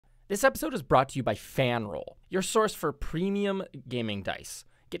This episode is brought to you by FanRoll, your source for premium gaming dice.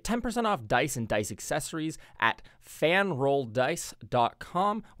 Get 10% off dice and dice accessories at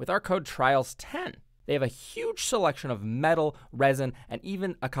fanrolldice.com with our code TRIALS10. They have a huge selection of metal, resin, and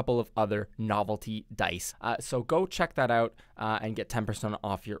even a couple of other novelty dice. So go check that out and get 10%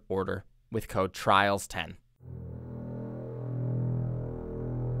 off your order with code TRIALS10.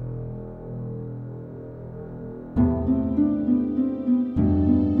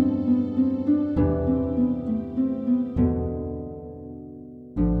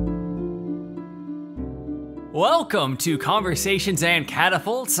 Welcome to Conversations and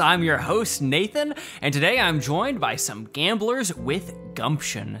Catapults. I'm your host, Nathan, and today I'm joined by some gamblers with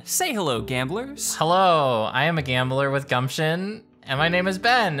gumption. Say hello, gamblers. Hello, I am a gambler with gumption, and my name is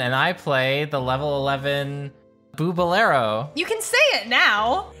Ben, and I play the level 11 Boobalero. You can say it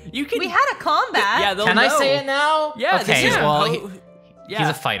now. You can. We had a combat. Yeah, they'll Can know. I say it now? Yeah. Okay, this is- well, yeah. he's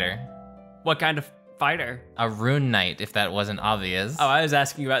a fighter. What kind of fighter? A rune knight, if that wasn't obvious. Oh, I was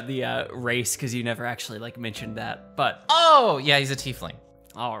asking about the race because you never actually mentioned that. But Oh, yeah, he's a tiefling.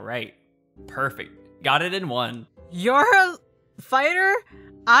 all right, perfect. Got it in one. You're a fighter?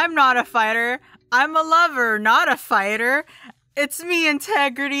 I'm not a fighter. I'm a lover, not a fighter. It's me,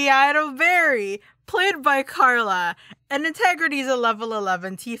 Integrity Idleberry, played by Carla. And Integrity's a level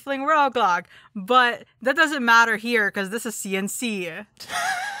 11 tiefling roguelog. But that doesn't matter here, because this is CNC.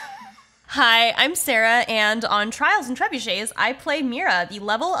 Hi, I'm Sarah, and on Trials and Trebuchets, I play Mira, the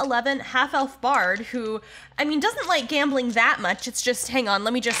level 11 half-elf bard who, doesn't like gambling that much. It's just, hang on,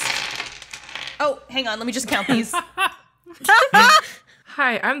 let me just count these.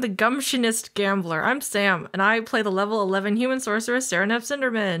 Hi, I'm the gumptionist gambler. I'm Sam, and I play the level 11 human sorceress Serenep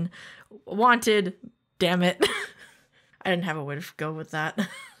Cinderman. Wanted. Damn it. I didn't have a way to go with that.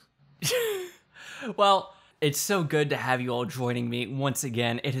 Well, it's so good to have you all joining me once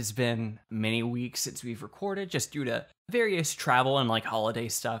again. It has been many weeks since we've recorded, just due to various travel and holiday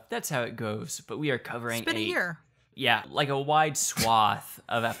stuff. That's how it goes. But we are covering It's been a year. Yeah, like a wide swath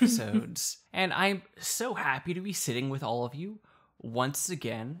of episodes. And I'm so happy to be sitting with all of you once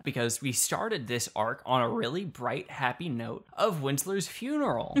again, because we started this arc on a really bright, happy note of Winsler's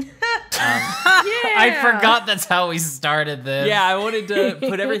funeral. I forgot that's how we started this. Yeah, I wanted to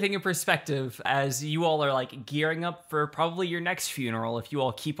put everything in perspective as you all are gearing up for probably your next funeral if you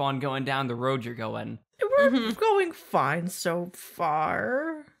all keep on going down the road you're going. We're going fine so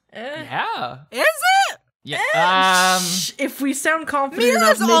far. Yeah. Is it? Yeah. If we sound confident enough,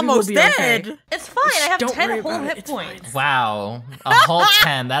 Mira's maybe almost we'll be dead. okay. It's fine, I have Don't 10 worry whole about it, hit it's points. Wow. A whole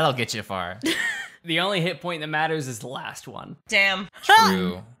 10, that'll get you far. The only hit point that matters is the last one. Damn.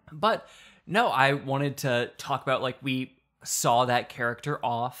 True. But no, I wanted to talk about we saw that character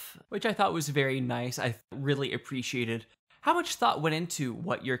off, which I thought was very nice. I really appreciated how much thought went into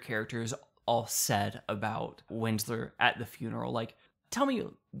what your characters all said about Winsler at the funeral. Tell me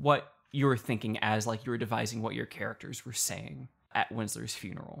what you were thinking as you were devising what your characters were saying at Winsler's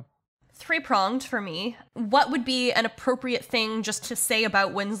funeral. Three-pronged for me. What would be an appropriate thing just to say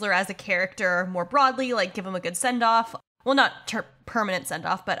about Winsler as a character more broadly, give him a good send-off? Well, not permanent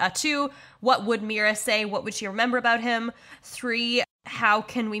send-off, but 2, what would Mira say? What would she remember about him? 3, how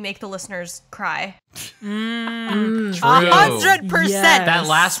can we make the listeners cry? True. 100%. Yes. That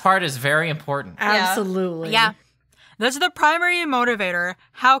last part is very important. Absolutely. Yeah. That's the primary motivator.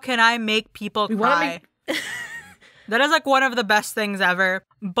 How can I make people We want to cry? make... That is one of the best things ever.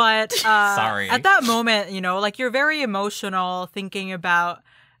 But Sorry. at that moment, you're very emotional thinking about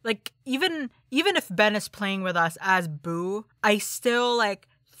even if Ben is playing with us as Boo, I still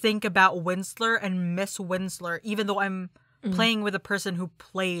think about Winsler and miss Winsler, even though I'm playing with a person who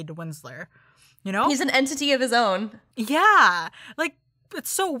played Winsler. He's an entity of his own. Yeah. It's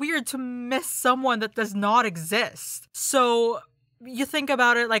so weird to miss someone that does not exist. So you think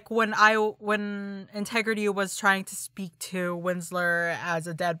about it when Integrity was trying to speak to Winsler as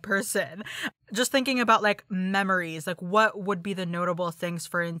a dead person, just thinking about memories, what would be the notable things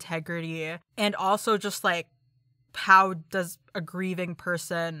for Integrity, and also just how does a grieving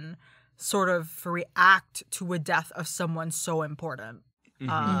person sort of react to a death of someone so important.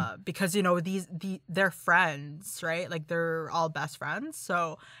 Because they're friends, right? They're all best friends.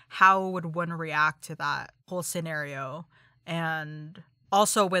 So how would one react to that whole scenario? And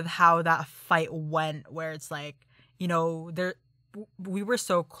also with how that fight went, where it's we were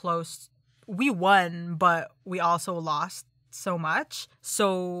so close. We won, but we also lost so much.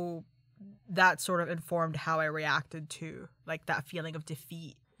 So that sort of informed how I reacted to that feeling of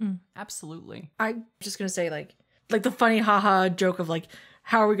defeat. Absolutely. I'm just going to say the funny haha joke of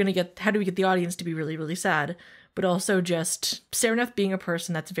how do we get the audience to be really, really sad? But also just Sereneth being a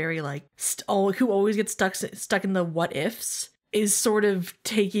person that's very like who always gets stuck in the what ifs is sort of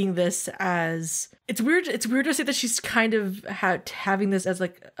taking this as it's weird to say that she's kind of having this as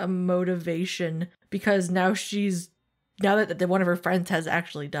like a motivation, because now that one of her friends has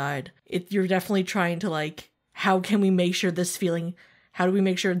actually died, you're definitely trying to like, how do we make sure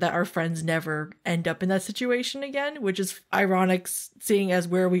that our friends never end up in that situation again, which is ironic seeing as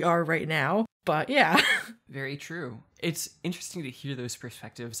where we are right now. But yeah. Very true. It's interesting to hear those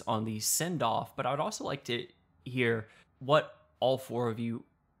perspectives on the send-off, but I would also like to hear what all four of you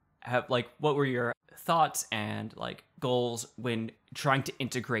have, like, what were your thoughts and like goals when trying to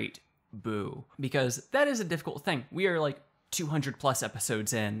integrate Boo? Because that is a difficult thing. We are like 200 plus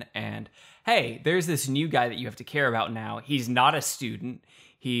episodes in, and hey, there's this new guy that you have to care about now. He's not a student.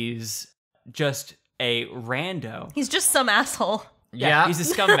 He's just a rando. He's just some asshole. Yeah. He's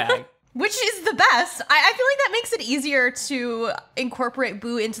a scumbag. Which is the best. I feel like that makes it easier to incorporate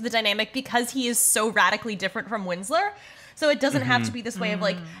Boo into the dynamic because he is so radically different from Winsler. So it doesn't have to be this way of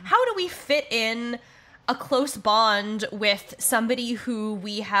like, how do we fit in a close bond with somebody who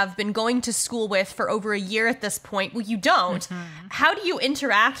we have been going to school with for over a year at this point? Well, you don't. How do you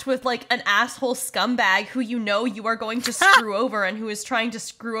interact with like an asshole scumbag who you know you are going to screw over and who is trying to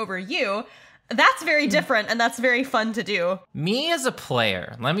screw over you? That's very different, and that's very fun to do. Me as a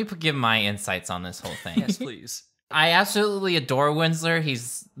player, let me give my insights on this whole thing. Yes, please. I absolutely adore Winsler.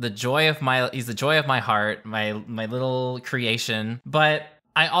 He's the joy of my heart, my little creation. But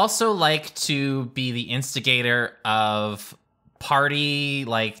I also like to be the instigator of party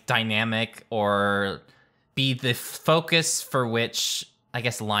like dynamic, or be the focus for which I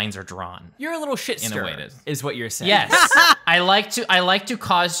guess lines are drawn. You're a little shit stirrer, is what you're saying. Yes. I like to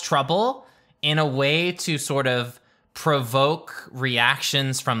cause trouble in a way to sort of provoke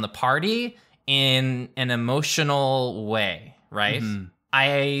reactions from the party in an emotional way, right?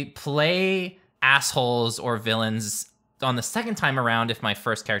 I play assholes or villains on the second time around if my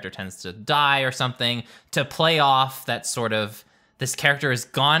first character tends to die or something, to play off that sort of, this character is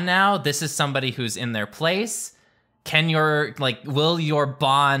gone now, this is somebody who's in their place. Will your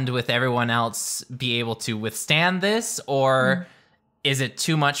bond with everyone else be able to withstand this, or is it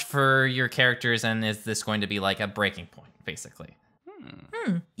too much for your characters, and is this going to be like a breaking point, basically?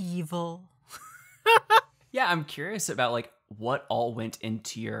 Evil. Yeah, I'm curious about like what all went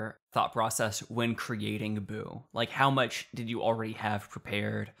into your thought process when creating Boo. Like, how much did you already have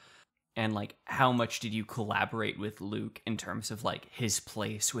prepared? And like, how much did you collaborate with Luke in terms of like his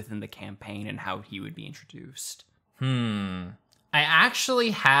place within the campaign and how he would be introduced? I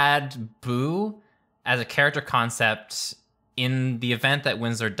actually had Boo as a character concept in the event that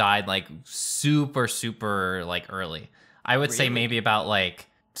Winsler died, like super like early. I would say maybe about like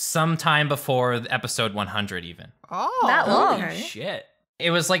sometime before episode 100 even. Oh, that long. okay. Shit.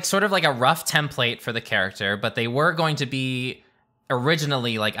 It was like sort of like a rough template for the character, but they were going to be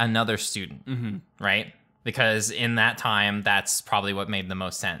originally like another student, right? Because in that time, that's probably what made the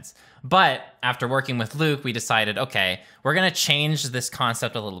most sense. But after working with Luke, we decided, okay, we're going to change this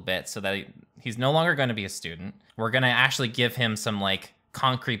concept a little bit so that he's no longer going to be a student. We're going to actually give him some like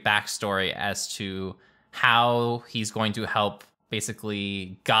concrete backstory as to how he's going to help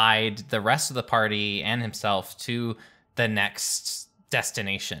basically guide the rest of the party and himself to the next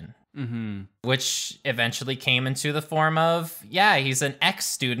destination. Which eventually came into the form of, he's an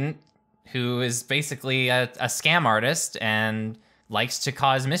ex-student who is basically a scam artist and likes to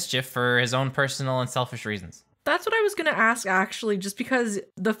cause mischief for his own personal and selfish reasons. That's what I was going to ask, actually, just because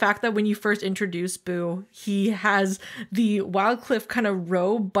the fact that when you first introduce Boo, he has the Wildcliff kind of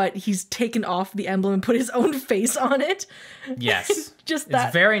robe, but he's taken off the emblem and put his own face on it. Yes. Just that.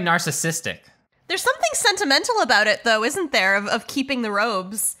 It's very narcissistic. There's something sentimental about it, though, isn't there, of keeping the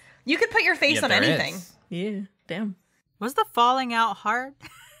robes? You could put your face on there anything. is. Yeah, damn. Was the falling out hard?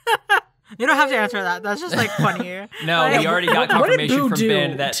 You don't have to answer that. That's just like funny. No, we already got what did confirmation Boo from do,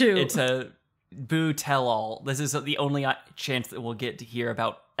 Ben that too? it's a Boo tell-all. This is the only chance that we'll get to hear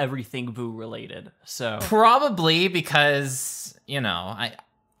about everything Boo related. So Probably because,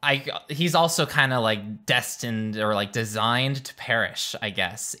 he's also kind of like destined or like designed to perish, I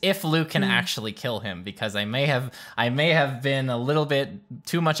guess, if Luke can actually kill him, because I may have been a little bit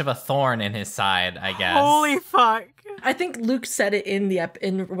too much of a thorn in his side, I guess. Holy fuck. I think Luke said it in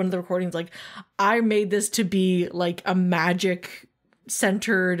one of the recordings, like, I made this to be like a magic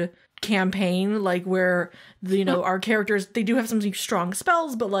centered campaign, like where our characters, they do have some strong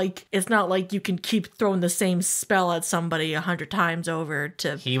spells, but like it's not like you can keep throwing the same spell at somebody 100 times over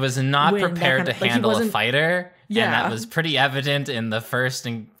to He was not win, prepared to like, handle a fighter. Yeah. And that was pretty evident in the first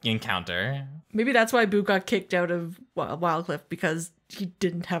encounter. Maybe that's why Boo got kicked out of Wildcliff, because he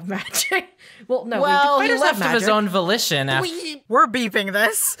didn't have magic. Well, no. Well, he fighters have left of his magic. own volition. We're beeping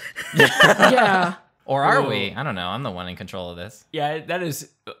this. Yeah. Or are Ooh. we? I don't know. I'm the one in control of this. Yeah, that is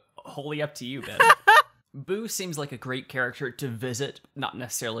wholly up to you, Ben. Boo seems like a great character to visit, not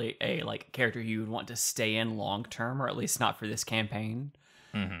necessarily a like character you would want to stay in long term, or at least not for this campaign.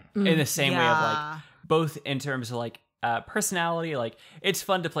 Mm-hmm. In the same way of Yeah. like both in terms of like personality, like it's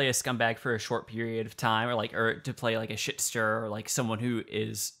fun to play a scumbag for a short period of time, or to play like a shitster, or like someone who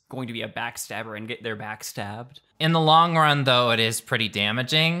is going to be a backstabber and get their back stabbed. In the long run, though, it is pretty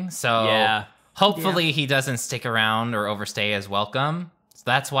damaging. So Yeah. hopefully he doesn't stick around or overstay his welcome. So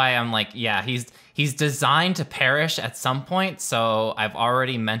that's why I'm like, yeah, he's designed to perish at some point. So I've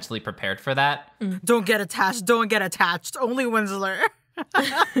already mentally prepared for that. Don't get attached. Don't get attached. Only Winsler.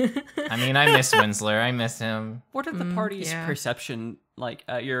 I mean, I miss Winsler. I miss him. What are the party's yeah. perception, like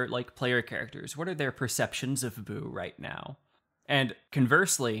your like player characters? What are their perceptions of Boo right now? And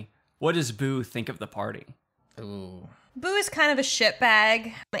conversely, what does Boo think of the party? Ooh. Boo is kind of a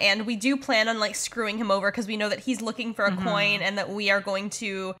shitbag, and we do plan on like screwing him over because we know that he's looking for a coin and that we are going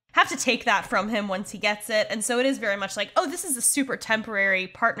to have to take that from him once he gets it. And so it is very much like, oh, this is a super temporary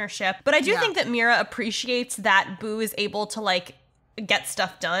partnership. But I do think that Mira appreciates that Boo is able to like get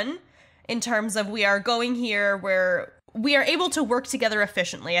stuff done in terms of we are going here where we are able to work together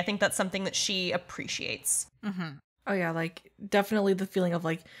efficiently. I think that's something that she appreciates. Oh yeah, like definitely the feeling of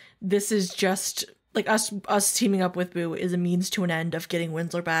like this is just like us teaming up with Boo is a means to an end of getting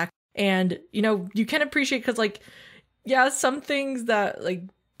Winsler back. And you know, you can appreciate because like yeah, some things that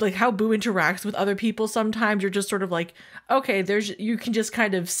like how Boo interacts with other people, sometimes you're just sort of like, okay, you can just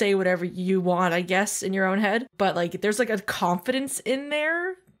kind of say whatever you want, I guess, in your own head. But like there's like a confidence in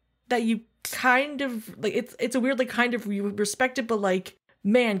there that you kind of like it's a weird like kind of you respect it, but like,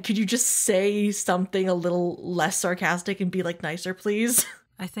 man, could you just say something a little less sarcastic and be like nicer, please?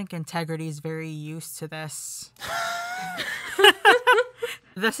 I think Integrity is very used to this.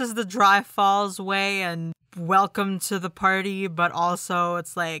 This is the Dry Falls way, and welcome to the party, but also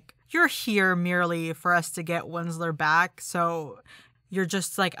it's like, you're here merely for us to get Winsler back, so you're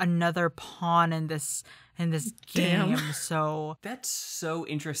just like another pawn in this game. Damn. So That's so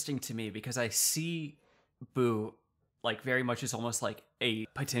interesting to me because I see Boo like very much as almost like a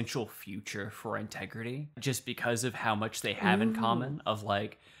potential future for Integrity just because of how much they have in common of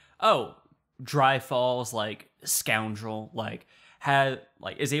like, oh, Dry Falls, like scoundrel, like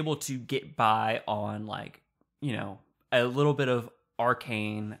is able to get by on like, you know, a little bit of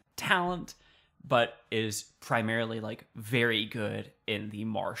arcane talent, but is primarily like very good in the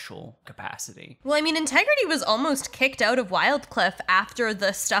martial capacity. Well, I mean, Integrity was almost kicked out of Wildcliff after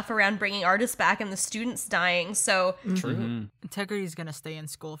the stuff around bringing artists back and the students dying, so... True. Integrity is gonna stay in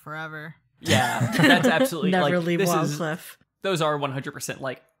school forever. Yeah, that's absolutely Never like, leave this is- Wildcliff. those are 100%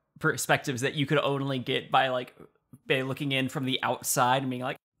 like perspectives that you could only get by looking in from the outside and being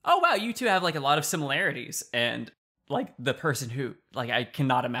like, oh wow, you two have like a lot of similarities. And like the person who like, I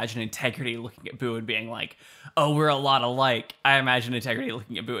cannot imagine Integrity looking at Boo and being like, oh, we're a lot alike. I imagine Integrity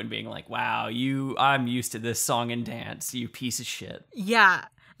looking at Boo and being like, wow, I'm used to this song and dance, you piece of shit. Yeah.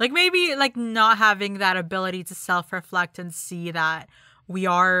 Like maybe like not having that ability to self-reflect and see that we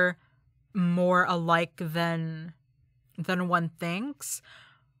are more alike than one thinks.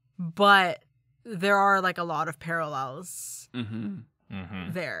 But there are like a lot of parallels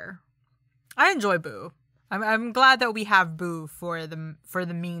there. I enjoy Boo. I'm glad that we have Boo for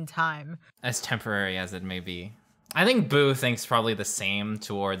the meantime. As temporary as it may be. I think Boo thinks probably the same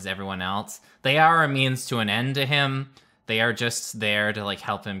towards everyone else. They are a means to an end to him. They are just there to like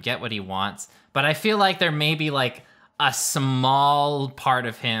help him get what he wants. But I feel like there may be like a small part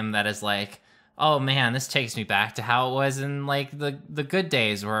of him that is like, oh man, this takes me back to how it was in like the good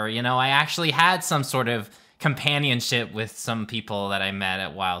days where, you know, I actually had some sort of companionship with some people that I met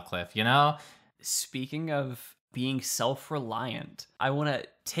at Wildcliff, you know? Speaking of being self-reliant, I want to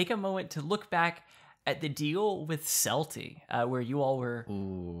take a moment to look back at the deal with Celti, where you all were,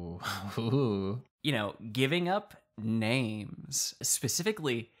 Ooh. you know, giving up names,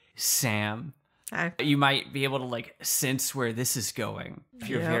 specifically Sam. Hi. You might be able to like sense where this is going if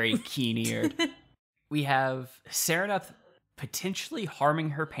you're Yep. very keen-eared. We have Seraph potentially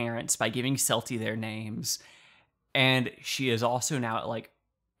harming her parents by giving Celti their names, and she is also now at like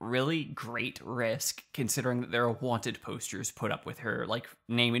really great risk considering that there are wanted posters put up with her like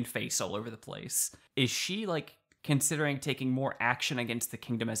name and face all over the place. Is she like considering taking more action against the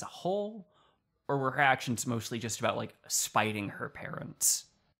kingdom as a whole, or were her actions mostly just about like spiting her parents?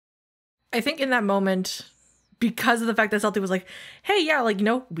 I think in that moment, because of the fact that Salty was like, hey, yeah, like,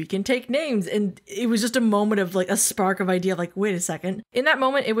 we can take names. And it was just a moment of like a spark of idea, like, wait a second. In that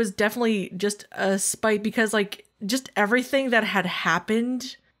moment, it was definitely just a spite because like just everything that had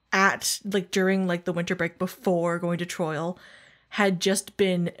happened at like during like the winter break before going to Troyal had just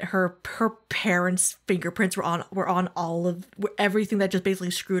been her parents' fingerprints were on all of everything that just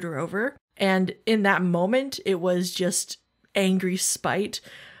basically screwed her over. And in that moment, it was just angry spite.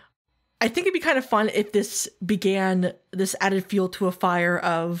 I think it'd be kind of fun if this added fuel to a fire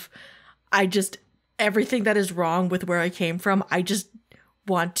of everything that is wrong with where I came from, I just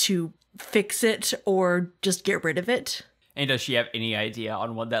want to fix it or just get rid of it. And does she have any idea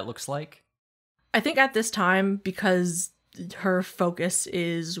on what that looks like? I think at this time, because her focus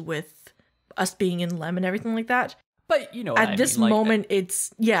is with us being in Lem and everything like that. But you know, at this moment,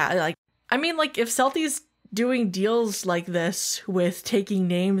 it's like if Salty's doing deals like this with taking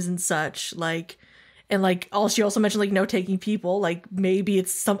names and such, like, and like she also mentioned like no taking people, like maybe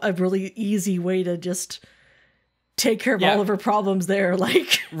it's a really easy way to just take care of all of her problems there,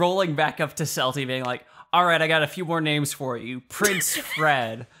 like rolling back up to Salty being like, all right, I got a few more names for you. Prince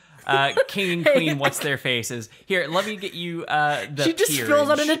Fred, King and Queen, what's their faces? Here, let me get you the She just peerage. fills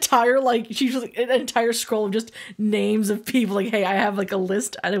out an entire scroll of just names of people, like, hey, I have like a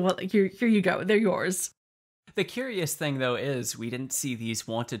list. I don't want, like, here you go. They're yours. The curious thing, though, is we didn't see these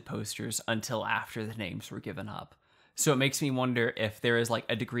wanted posters until after the names were given up. So it makes me wonder if there is like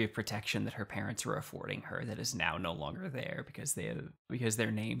a degree of protection that her parents were affording her that is now no longer there because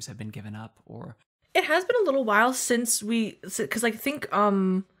their names have been given up. Or it has been a little while since because I think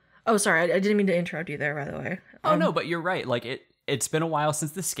oh, sorry, I didn't mean to interrupt you there, by the way. Oh no, but you're right. Like it's been a while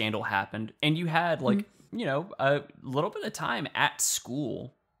since the scandal happened, and you had like a little bit of time at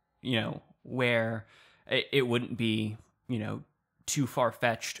school, where it wouldn't be too far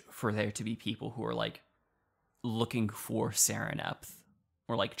fetched for there to be people who are like looking for Serenepth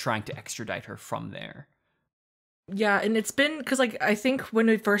or like trying to extradite her from there. Yeah, and it's been because like I think when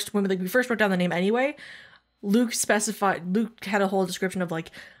we first wrote down the name anyway, Luke had a whole description of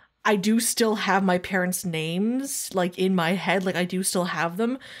like, I do still have my parents' names like in my head, like I do still have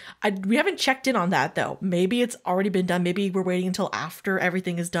them. We haven't checked in on that though. Maybe it's already been done. Maybe we're waiting until after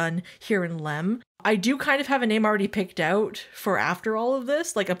everything is done here in Lem. I do kind of have a name already picked out for after all of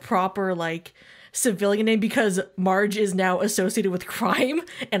this, like a proper like civilian name, because Marge is now associated with crime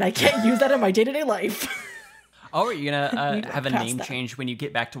and I can't use that in my day-to-day life. Oh, are you gonna have a name change when you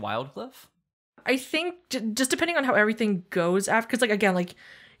get back to Wildcliff? I think just depending on how everything goes after, because like again, like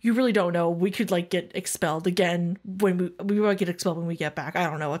you really don't know. We could like get expelled again when we might get expelled when we get back. I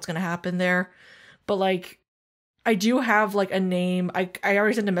don't know what's gonna happen there, but like I do have like a name. I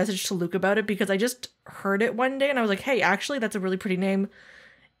already sent a message to Luke about it because I just heard it one day and I was like, hey, actually that's a really pretty name.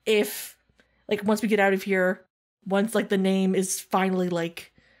 If like once we get out of here, once like the name is finally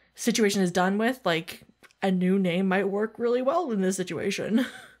like situation is done with, like a new name might work really well in this situation.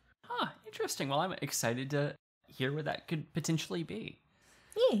 Huh, interesting. Well, I'm excited to hear what that could potentially be.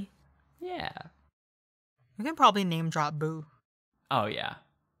 Yeah. We can probably name drop Boo. Oh, yeah.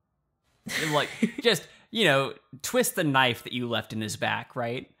 Like, just, twist the knife that you left in his back,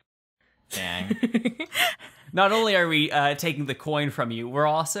 right? Dang. Not only are we taking the coin from you, we're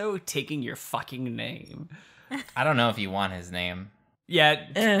also taking your fucking name. I don't know if you want his name.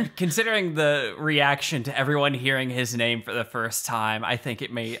 Yeah, considering the reaction to everyone hearing his name for the first time, I think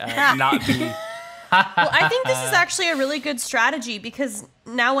it may not be. Well, I think this is actually a really good strategy because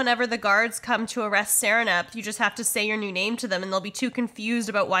now whenever the guards come to arrest Serenepth, you just have to say your new name to them and they'll be too confused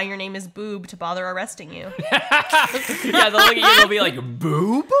about why your name is Boob to bother arresting you. Yeah, they'll look at you, they'll be like,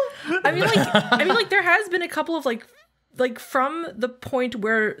 Boob? I mean, like there has been a couple of like from the point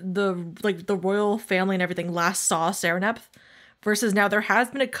where the royal family and everything last saw Serenepth versus now, there has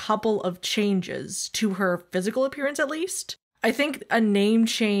been a couple of changes to her physical appearance, at least. I think a name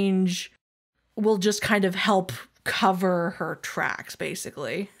change will just kind of help cover her tracks,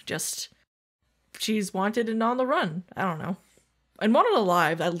 basically. Just, she's wanted and on the run. I don't know. And wanted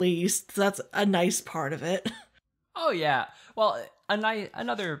alive, at least. That's a nice part of it. Oh, yeah. Well,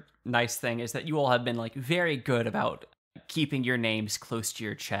 another nice thing is that you all have been, like, very good about keeping your names close to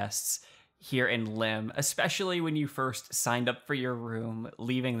your chests here in Lim, especially when you first signed up for your room,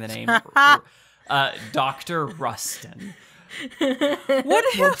 leaving the name Dr. Rustin. What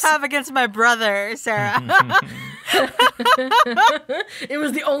do you have against my brother, Sarah? It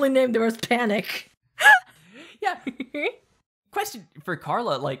was the only name. There was panic. Yeah. Question for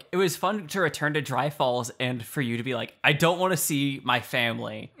Carla, like, it was fun to return to Dry Falls and for you to be like, I don't want to see my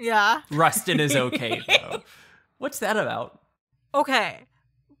family. Yeah. Rustin is okay, though. What's that about? Okay.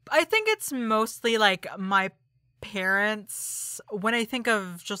 I think it's mostly like my parents, when I think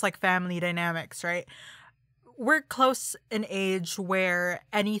of just like family dynamics, right? We're close in age where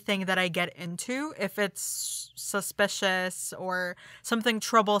anything that I get into, if it's suspicious or something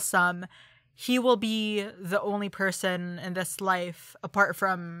troublesome, he will be the only person in this life, apart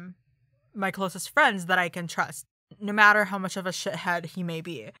from my closest friends, that I can trust, no matter how much of a shithead he may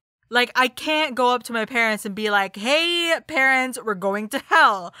be. Like, I can't go up to my parents and be like, hey, parents, we're going to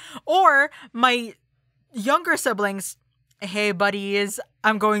hell. Or my younger siblings, hey, buddies,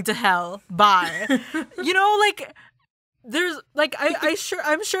 I'm going to hell. Bye. You know, like, there's, like,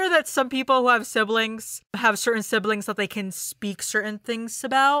 I'm sure that some people who have siblings have certain siblings that they can speak certain things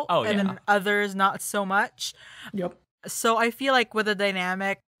about. Oh, and yeah. then others not so much. Yep. So I feel like with the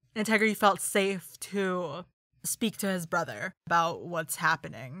dynamic, Integrity felt safe to speak to his brother about what's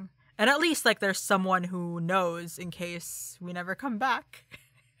happening. And at least, like, there's someone who knows in case we never come back.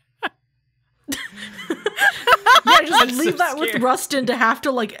 Yeah, just I'm leave so that with scared. Rustin to have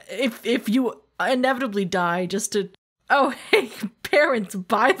to, like, if you inevitably die, just to, oh, hey, parents,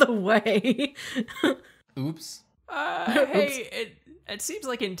 by the way. Oops. Hey, it seems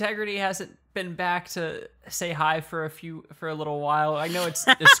like Integrity hasn't been back to say hi for a little while. I know it's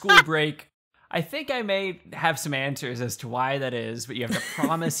the school break. I think I may have some answers as to why that is, but you have to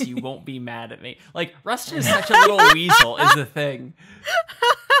promise you won't be mad at me. Like, Rustin is such a little weasel is the thing.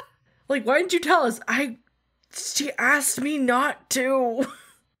 Like, why didn't you tell us? She asked me not to.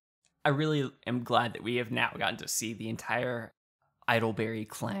 I really am glad that we have now gotten to see the entire Idleberry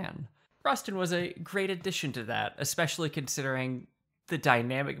clan. Rustin was a great addition to that, especially considering the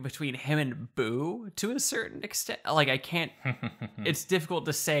dynamic between him and Boo to a certain extent. Like, I can't, it's difficult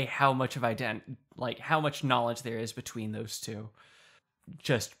to say how much of how much knowledge there is between those two.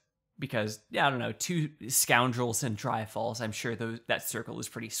 Just because, yeah, I don't know, two scoundrels in Dry Falls, I'm sure that circle is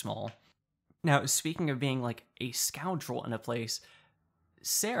pretty small. Now, speaking of being like a scoundrel in a place,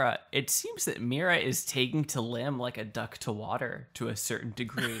 Sarah, it seems that Mira is taking to Lim like a duck to water to a certain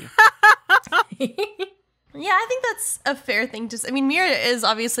degree. Yeah, I think that's a fair thing to say. I mean, Mira is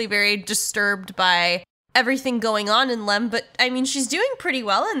obviously very disturbed by everything going on in Lem, but I mean, she's doing pretty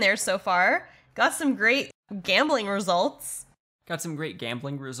well in there so far. Got some great gambling results.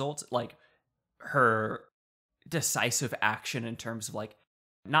 Like her decisive action in terms of like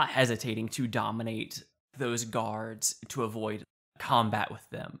not hesitating to dominate those guards to avoid combat with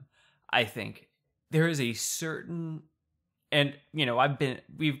them. I think there is a certain, and you know,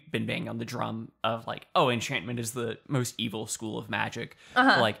 we've been banging on the drum of like, oh, enchantment is the most evil school of magic.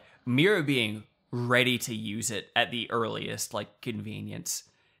 Like Mira being ready to use it at the earliest like convenience.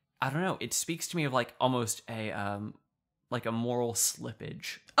 I don't know. It speaks to me of like almost a moral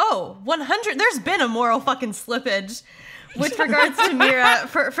slippage. Oh, 100. There's been a moral fucking slippage with regards to Mira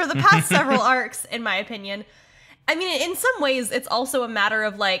for the past several arcs, in my opinion. I mean, in some ways, it's also a matter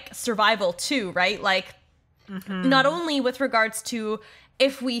of like survival too, right? Like, not only with regards to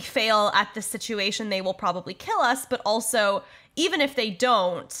if we fail at this situation, they will probably kill us, but also even if they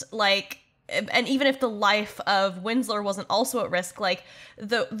don't, like, and even if the life of Winsler wasn't also at risk, like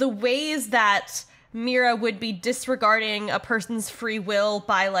the ways that Mira would be disregarding a person's free will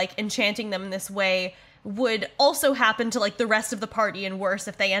by like enchanting them in this way would also happen to like the rest of the party, and worse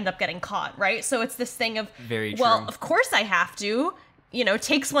if they end up getting caught, right? So it's this thing of, Very well, true. of course I have to, you know,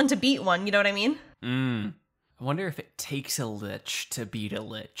 takes one to beat one, you know what I mean? I wonder if it takes a lich to beat a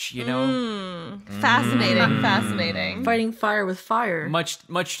lich, you know? Fascinating. Fighting fire with fire.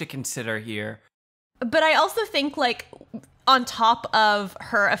 Much to consider here. But I also think, like, on top of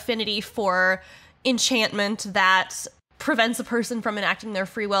her affinity for enchantment that prevents a person from enacting their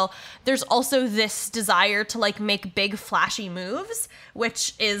free will, there's also this desire to, like, make big, flashy moves,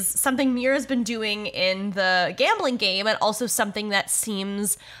 which is something Mira's been doing in the gambling game, and also something that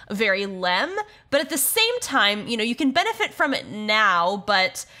seems very Lem. But at the same time, you know, you can benefit from it now,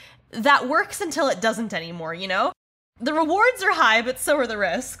 but that works until it doesn't anymore, you know? The rewards are high, but so are the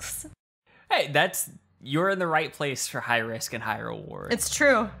risks. Hey, you're in the right place for high risk and high reward. It's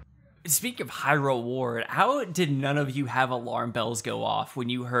true. Speaking of high reward, how did none of you have alarm bells go off when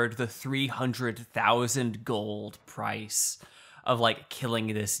you heard the 300,000 gold price of like killing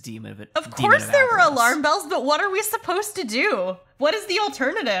this demon? Of course there were alarm bells, but what are we supposed to do? What is the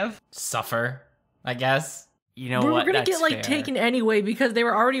alternative? Suffer, I guess. You know We what? were gonna That's get like fair. taken anyway because they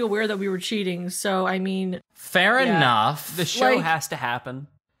were already aware that we were cheating. So I mean, Fair enough. The show Like- has to happen.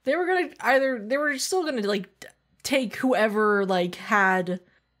 they were still gonna like take whoever like had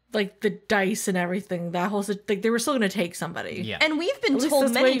like the dice and everything. That whole like they were still gonna take somebody. Yeah. And we've been At least told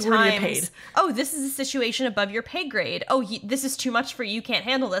that's the many way we're gonna get times, paid. oh, this is a situation above your pay grade. Oh, this is too much for you, you can't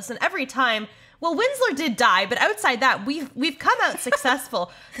handle this. And every time Well, Winsler did die, but outside that, we've come out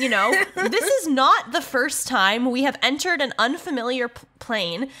successful. You know, this is not the first time we have entered an unfamiliar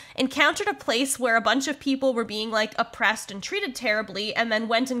plane, encountered a place where a bunch of people were being like oppressed and treated terribly, and then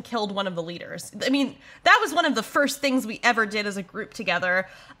went and killed one of the leaders. I mean, that was one of the first things we ever did as a group together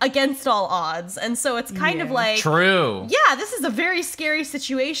against all odds. And so it's kind of like, True. yeah, this is a very scary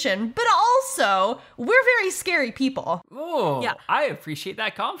situation, but also we're very scary people. Oh, Yeah. I appreciate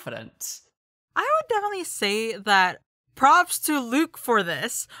that confidence. I would definitely say that props to Luke for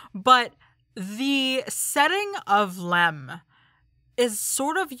this, but the setting of Lem is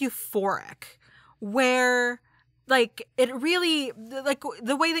sort of euphoric, where like it really, like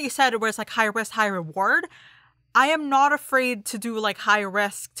the way that you said it, where it's like high risk, high reward. I am not afraid to do like high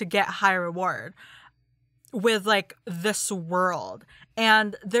risk to get high reward with like this world.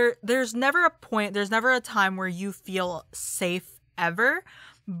 And there's never a time where you feel safe ever,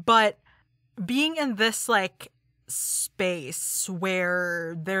 but being in this like space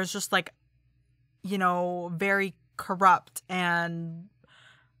where there's just like, you know, very corrupt and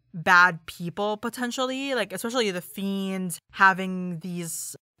bad people potentially, like especially the fiends having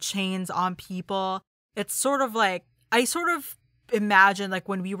these chains on people, it's sort of like, I sort of imagine like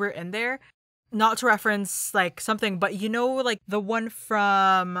when we were in there, not to reference like something, but you know, like the one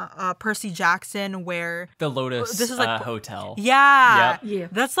from Percy Jackson where The Lotus this is like Hotel. yeah, Yep. Yeah.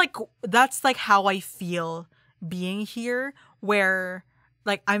 that's like how I feel being here, where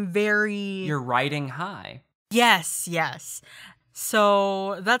like I'm very You're riding high. yes.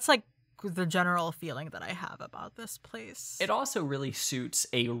 So that's like the general feeling that I have about this place. It also really suits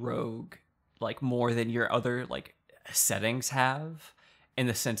a rogue, like more than your other like settings have, in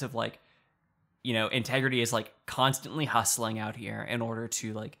the sense of like, you know, Integrity is like constantly hustling out here in order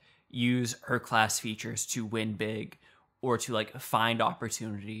to like use her class features to win big or to like find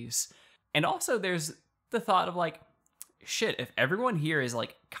opportunities. And also there's the thought of like, shit, if everyone here is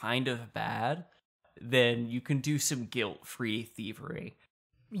like kind of bad, then you can do some guilt-free thievery.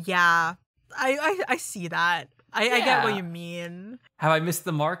 yeah, I see that. I get what Yeah. you mean. Have I missed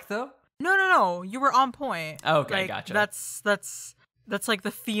the mark though? No, you were on point. Okay, like, gotcha. That's like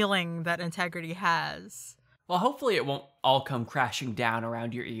the feeling that Integrity has. Well, hopefully it won't all come crashing down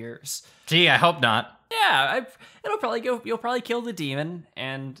around your ears. Gee, I hope not. Yeah, it'll probably go. You'll probably kill the demon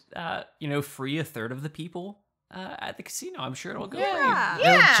and, you know, free a third of the people at the casino. I'm sure it'll go. Yeah.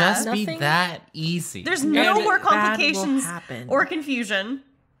 It'll just be Nothing- that easy. There's And no more bad will complications happen. or confusion.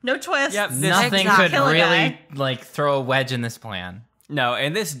 No twists. Yep, this- Nothing Exactly. could Kill a really guy. like throw a wedge in this plan. No,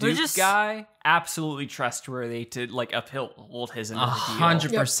 and this We're Duke just- guy, absolutely trustworthy to like uphold his end of the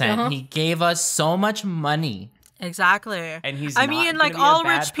deal. 100%. Uh-huh. He gave us so much money. Exactly. And he's I not mean, gonna like be a all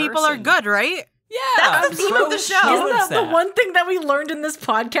bad rich people are person. good, right? Yeah, That's the I'm theme of the so show. sure Isn't it's that the one thing that we learned in this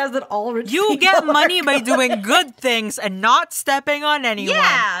podcast, that all rich You people get are money by good? doing good things and not stepping on anyone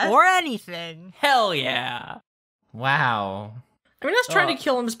Yeah. or anything. Hell yeah. Wow. I mean, us trying to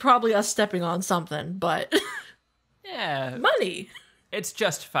kill him is probably us stepping on something, but Yeah, money. it's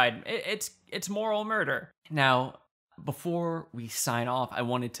justified. It's moral murder. Now, before we sign off, I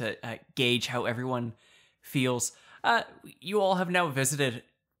wanted to gauge how everyone feels. You all have now visited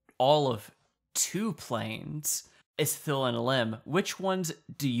all of 2 planes, Ithil and Lim. Which ones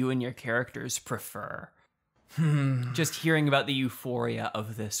do you and your characters prefer? Just hearing about the euphoria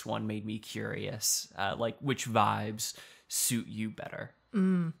of this one made me curious. Like, which vibes suit you better?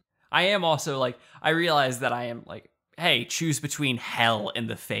 I am also like, I realize that I am like, hey, choose between hell and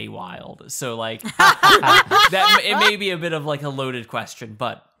the Feywild. So like, that it may be a bit of like a loaded question,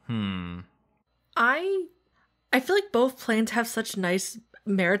 but I feel like both planes have such nice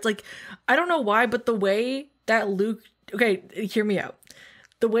merits. Like, I don't know why, but the way that Luke, okay, hear me out.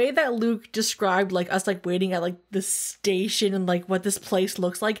 The way that Luke described like us like waiting at like the station and like what this place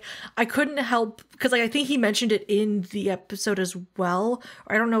looks like, I couldn't help, because like I think he mentioned it in the episode as well.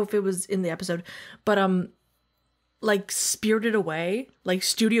 Or I don't know if it was in the episode, but like Spirited Away, like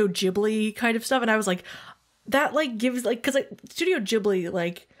Studio Ghibli kind of stuff, and I was like, that like gives like, because like Studio Ghibli,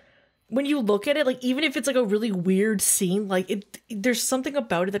 like when you look at it, like even if it's like a really weird scene, like there's something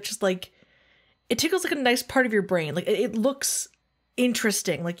about it that just like it tickles like a nice part of your brain. Like it looks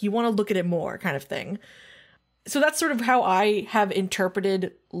interesting, like you want to look at it more, kind of thing. So that's sort of how I have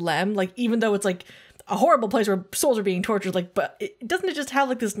interpreted Lem. Like even though it's like a horrible place where souls are being tortured, like, but doesn't it just have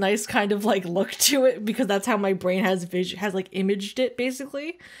like this nice kind of like look to it, because that's how my brain has like imaged it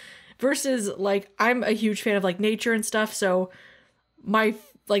basically. Versus like I'm a huge fan of like nature and stuff, so my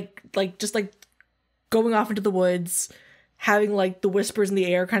like just like going off into the woods, having like the whispers in the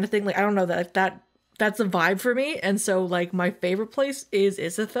air kind of thing, like I don't know, that's a vibe for me. And so like my favorite place is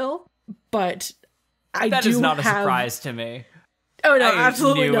Isithil, but I That do is not a have... surprise to me. Oh no, I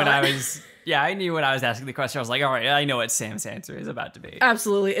absolutely knew not. when I was I knew when I was asking the question. I was like, all right, I know what Sam's answer is about to be.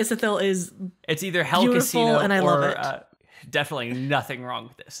 Absolutely, Isithil is It's either Hell beautiful, Casino and I or love it. Definitely nothing wrong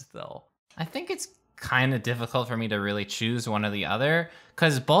with Isithil. I think it's kind of difficult for me to really choose one or the other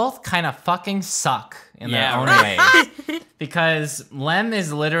because both kind of fucking suck in their own ways. Because Lem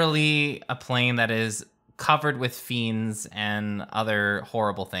is literally a plane that is covered with fiends and other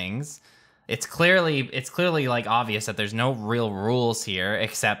horrible things. It's clearly like obvious that there's no real rules here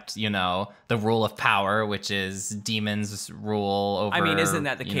except, you know, the rule of power, which is demons rule over. I mean, isn't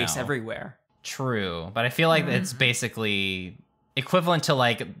that the you case know. everywhere? True, but I feel like it's basically equivalent to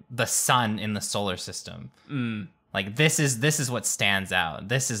like the sun in the solar system. Like this is what stands out.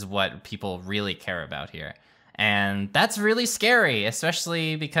 This is what people really care about here. And that's really scary,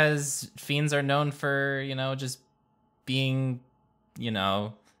 especially because fiends are known for, you know, just being, you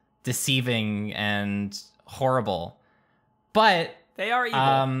know, deceiving and horrible. But They are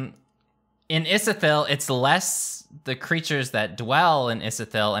evil. in Isithil, it's less the creatures that dwell in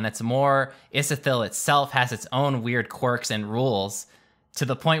Isithil, and it's more Isithil itself has its own weird quirks and rules to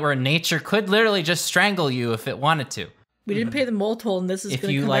the point where nature could literally just strangle you if it wanted to. we didn't pay the mole toll, and this is If going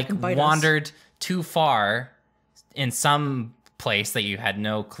to you come like back and bite wandered too far in some place that you had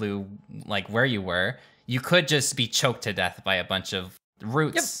no clue like where you were, you could just be choked to death by a bunch of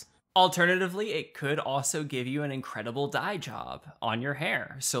roots. Alternatively, it could also give you an incredible dye job on your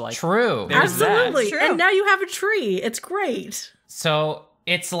hair. So like True. there's that. Absolutely, True. and now you have a tree. It's great. So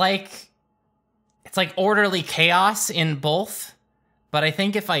it's like orderly chaos in both, but I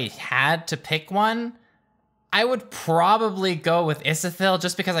think if I had to pick one, I would probably go with Isithil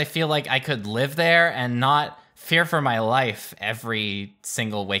just because I feel like I could live there and not fear for my life every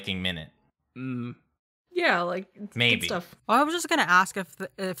single waking minute. Yeah, like it's good Maybe. stuff. Well, I was just gonna ask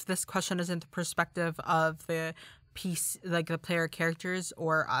if this question is in the perspective of the piece, like the player characters,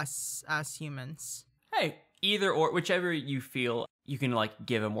 or us as humans. Hey, either or, whichever you feel you can like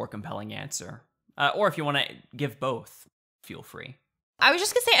give a more compelling answer, or if you want to give both, feel free. I was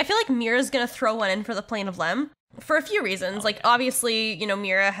just gonna say, I feel like Mira's gonna throw one in for the plane of Lem for a few reasons. Like, obviously, you know,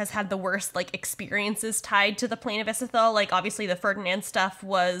 Mira has had the worst, like, experiences tied to the plane of Isithil. Like, obviously, the Ferdinand stuff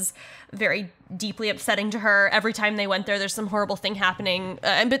was very deeply upsetting to her. Every time they went there, there's some horrible thing happening.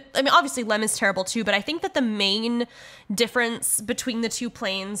 But, I mean, obviously, Lem is terrible, too. But I think that the main difference between the two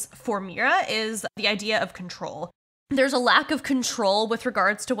planes for Mira is the idea of control. There's a lack of control with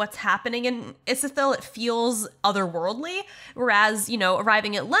regards to what's happening in Isithil. It feels otherworldly, whereas, you know,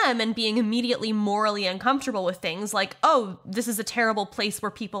 arriving at Lem and being immediately morally uncomfortable with things like, oh, this is a terrible place where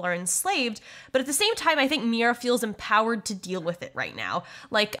people are enslaved. But at the same time, I think Mira feels empowered to deal with it right now.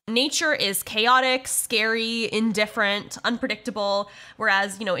 Like, nature is chaotic, scary, indifferent, unpredictable,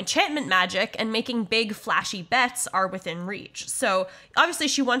 whereas, you know, enchantment magic and making big, flashy bets are within reach. So, obviously,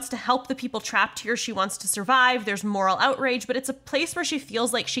 she wants to help the people trapped here. She wants to survive. There's moral outrage, but it's a place where she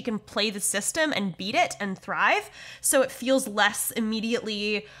feels like she can play the system and beat it and thrive, so it feels less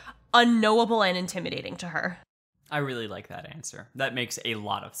immediately unknowable and intimidating to her. I really like that answer. That makes a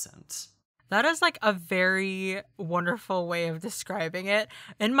lot of sense. That is like a very wonderful way of describing it.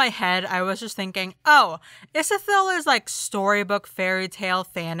 In my head, I was just thinking, oh, Isithil is like storybook, fairy tale,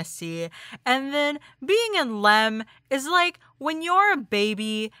 fantasy. And then being in Lem is like when you're a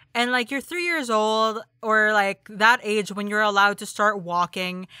baby and like you're 3 years old or like that age when you're allowed to start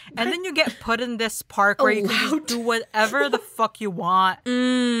walking. And then you get put in this park where you can just do whatever the fuck you want.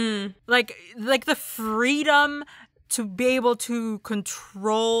 Like the freedom to be able to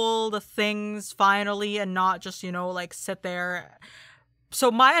control the things finally and not just, you know, like sit there.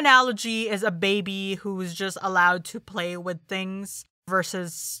 So my analogy is a baby who's just allowed to play with things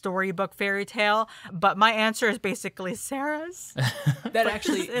versus storybook fairy tale. But my answer is basically Sarah's.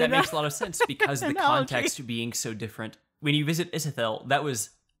 That makes a lot of sense because the Analogy. context being so different. When you visit Isithil, that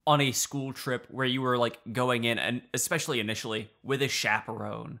was on a school trip where you were like going in, and especially initially with a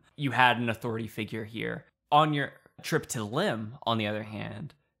chaperone, you had an authority figure here. On your trip to Lim, on the other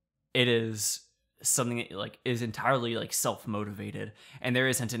hand, it is something that like is entirely like self-motivated, and there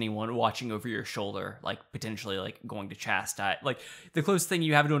isn't anyone watching over your shoulder, like potentially like going to chastise. Like the closest thing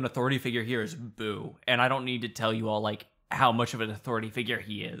you have to an authority figure here is Boo, and I don't need to tell you all like how much of an authority figure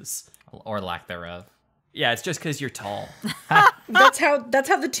he is, Or lack thereof. Yeah, it's just because you're tall. That's how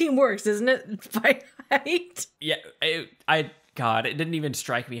the team works, isn't it? By height. Yeah, God, it didn't even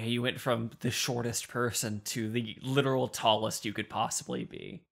strike me how you went from the shortest person to the literal tallest you could possibly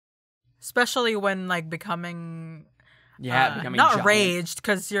be. Especially when like becoming Becoming not giant. Raged,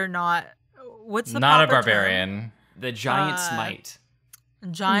 because you're not. What's the Not a proper term? barbarian. The giant smite.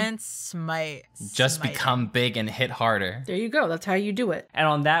 Giant smite. Just Smite. become big and hit harder. There you go. That's how you do it. And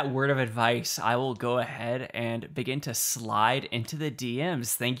on that word of advice, I will go ahead and begin to slide into the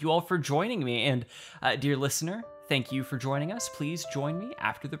DMs. Thank you all for joining me. And dear listener, thank you for joining us. Please join me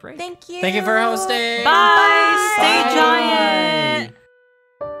after the break. Thank you. Thank you for hosting. Bye. Stay giant.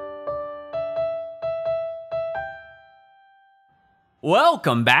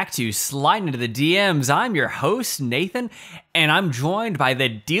 Welcome back to Slide Into the DMs. I'm your host, Nathan, and I'm joined by the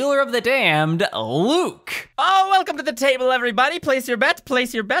dealer of the damned, Luke. Oh, welcome to the table, everybody. Place your bets.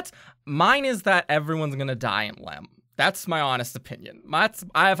 Place your bets. Mine is that everyone's gonna die in Lem. That's my honest opinion. If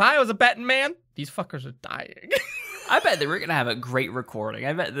I was a betting man, these fuckers are dying. I bet that we're going to have a great recording.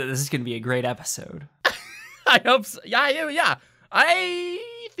 I bet that this is going to be a great episode. I hope so. Yeah. I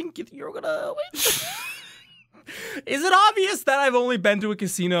think you're gonna win. Is it obvious that I've only been to a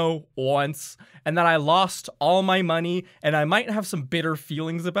casino once and that I lost all my money and I might have some bitter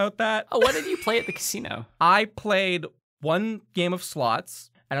feelings about that? Oh, what did you play at the casino? I played one game of slots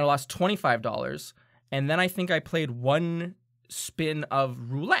and I lost $25. And then I think I played one spin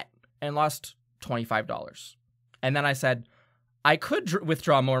of roulette and lost $25. And then I said, I could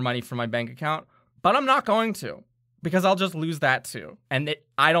withdraw more money from my bank account, but I'm not going to because I'll just lose that too. And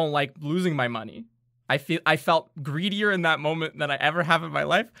I don't like losing my money. I felt greedier in that moment than I ever have in my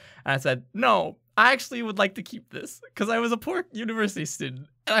life. And I said, no, I actually would like to keep this because I was a poor university student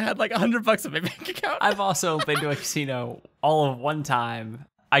and I had like $100 in my bank account. I've also been to a casino all of one time.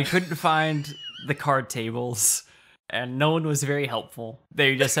 I couldn't find the card tables and no one was very helpful.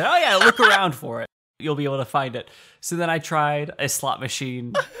 They just said, oh yeah, look around for it. You'll be able to find it. So then I tried a slot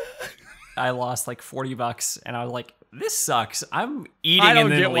machine. I lost like $40 and I was like, this sucks. I'm eating I don't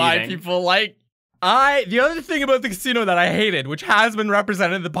and then get leaving. why people like. The other thing about the casino that I hated, which has been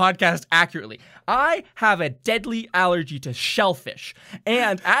represented in the podcast accurately, I have a deadly allergy to shellfish.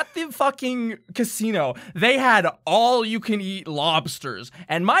 And at the fucking casino, they had all-you-can-eat lobsters.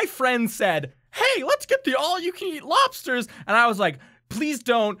 And my friend said, hey, let's get the all-you-can-eat lobsters. And I was like, please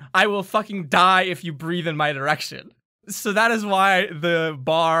don't. I will fucking die if you breathe in my direction. So that is why the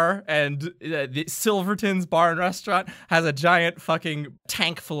bar and the Silverton's Bar and Restaurant has a giant fucking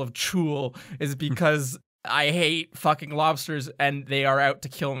tank full of chool, is because I hate fucking lobsters and they are out to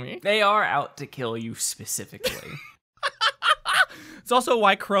kill me. They are out to kill you specifically. It's also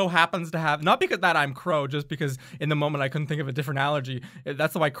why Crow happens to have, not because that I'm Crow, just because in the moment I couldn't think of a different allergy.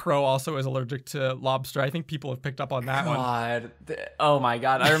 That's why Crow also is allergic to lobster. I think people have picked up on that one. God. Oh my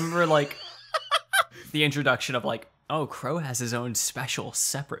God. I remember like the introduction of like, oh, Crow has his own special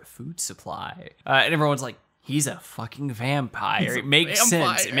separate food supply. And everyone's like, he's a fucking vampire. It makes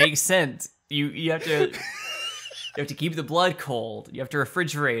sense. It makes sense. You have to keep the blood cold. You have to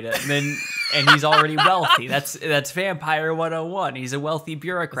refrigerate it. And he's already wealthy. That's Vampire 101. He's a wealthy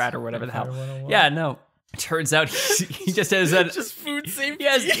bureaucrat or whatever the hell. 101. Yeah, no. Turns out he just has a just food safety.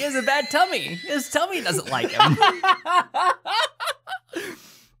 He has a bad tummy. His tummy doesn't like him.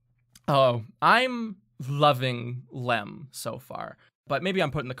 Oh, I'm loving Lem so far, but maybe I'm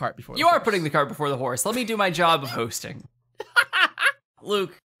putting the cart before the horse. You are putting the cart before the horse. Let me do my job of hosting.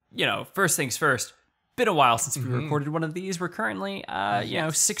 Luke, first things first. Been a while since we recorded one of these. We're currently,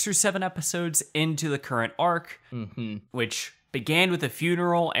 6 or 7 episodes into the current arc, which began with a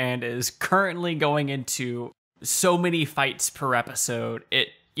funeral and is currently going into so many fights per episode.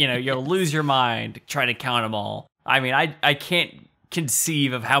 You'll lose your mind trying to count them all. I mean, I can't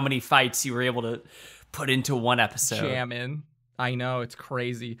conceive of how many fights you were able to put into one episode. Jam in. I know, it's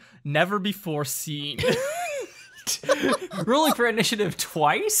crazy. Never before seen. Ruling for initiative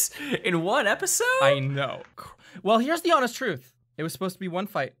twice in one episode? I know. Well, here's the honest truth. It was supposed to be one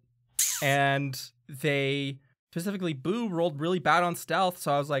fight. And they, specifically Boo, rolled really bad on stealth.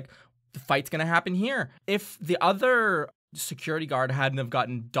 So I was like, the fight's going to happen here. If the other security guard hadn't have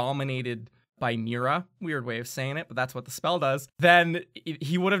gotten dominated by Mira, weird way of saying it, but that's what the spell does, then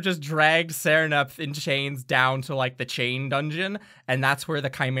he would have just dragged Serenep in chains down to like the chain dungeon, and that's where the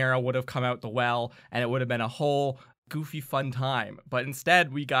Chimera would have come out the well, and it would have been a whole goofy fun time. But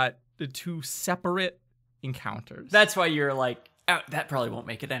instead, we got the 2 separate encounters. That's why you're like, oh, that probably won't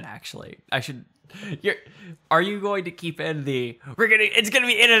make it in, actually. Are you going to keep in the it's gonna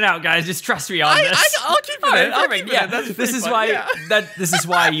be in and out, guys, just trust me on this? I'll keep it in. I'll keep it in. That's this is fun. why Yeah. This is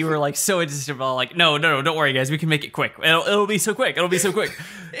why you were like so interested about like no, don't worry guys, we can make it quick. It'll be so quick. In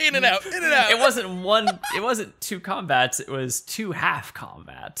and out. It wasn't 2 combats, it was 2 half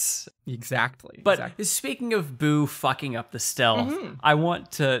combats. Exactly. But speaking of Boo fucking up the stealth, I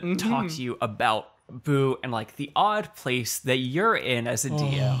want to talk to you about Boo and like the odd place that you're in as a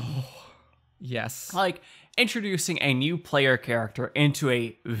DM. Yes. Like, introducing a new player character into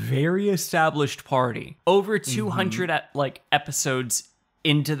a very established party over 200 episodes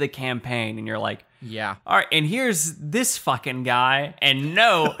into the campaign, and you're like, Yeah. all right, and here's this fucking guy, and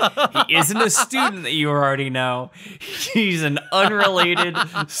no, he isn't a student that you already know. He's an unrelated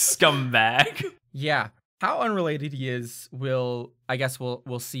scumbag. Yeah. How unrelated he is, we'll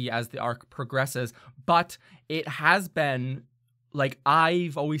see as the arc progresses. But it has been, like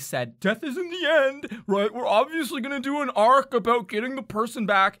I've always said, death isn't the end, right? We're obviously gonna do an arc about getting the person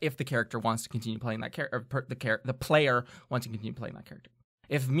back if the character wants to continue playing that character, or the player wants to continue playing that character.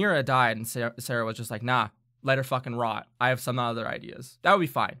 If Mira died and Sarah was just like, nah, let her fucking rot, I have some other ideas, that would be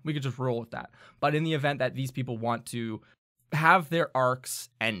fine. We could just roll with that. But in the event that these people want to have their arcs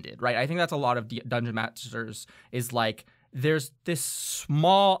ended, right? I think that's a lot of Dungeon Masters is like, there's this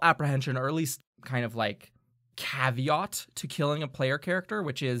small apprehension, or at least kind of like caveat to killing a player character,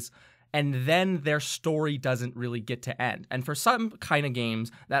 which is, and then their story doesn't really get to end. And for some kind of games,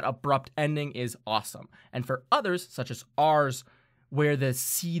 that abrupt ending is awesome. And for others, such as ours, where the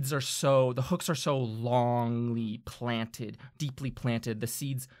hooks are so longly planted, deeply planted, the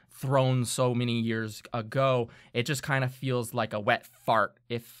seeds thrown so many years ago, it just kind of feels like a wet fart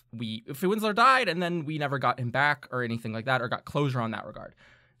if Winsler died and then we never got him back or anything like that, or got closure on that regard.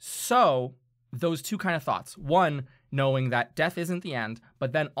 So those two kind of thoughts. One, knowing that death isn't the end,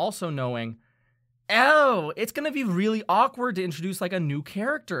 but then also knowing, it's going to be really awkward to introduce like a new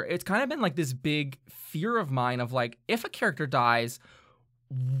character. It's kind of been like this big fear of mine of like, if a character dies,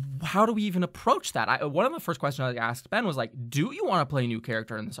 how do we even approach that? One of the first questions I asked Ben was like, do you want to play a new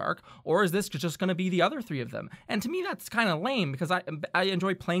character in this arc, or is this just going to be the other three of them? And to me, that's kind of lame, because I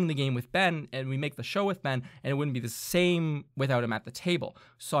enjoy playing the game with Ben, and we make the show with Ben, and it wouldn't be the same without him at the table.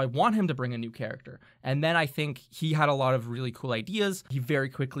 So I want him to bring a new character. And then I think he had a lot of really cool ideas. He very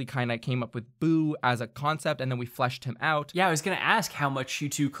quickly kind of came up with Boo as a concept, and then we fleshed him out. Yeah, I was going to ask how much you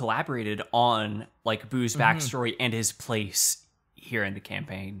two collaborated on like Boo's backstory and his place here in the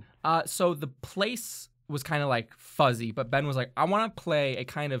campaign. So the place was kind of like fuzzy, but Ben was like, I want to play a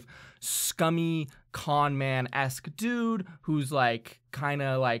kind of scummy con man-esque dude who's like kind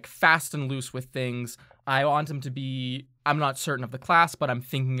of like fast and loose with things. I want him to be, I'm not certain of the class, but I'm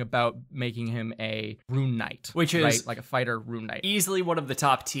thinking about making him a rune knight, which is right? Like a fighter rune knight. Easily one of the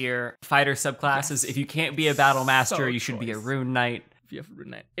top tier fighter subclasses. Yes. If you can't be a battle master, you should be a rune knight. If you have a rune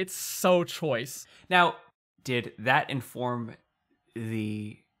knight, it's so choice. Now, did that inform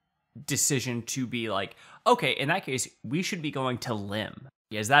the decision to be like, okay, in that case, we should be going to Lim,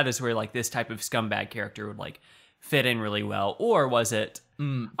 because that is where like this type of scumbag character would like fit in really well? Or was it,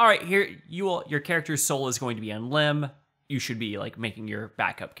 all right, here your character's soul is going to be on Lim, you should be like making your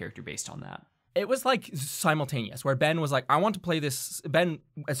backup character based on that? It was like simultaneous, where Ben was like, I want to play this. Ben,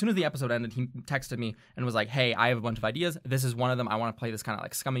 as soon as the episode ended, he texted me and was like, hey, I have a bunch of ideas. This is one of them. I want to play this kind of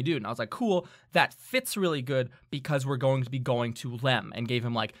like scummy dude. And I was like, cool, that fits really good, because we're going to be going to Lem, and gave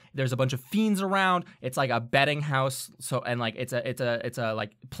him like, there's a bunch of fiends around. It's like a betting house. So, and like, it's a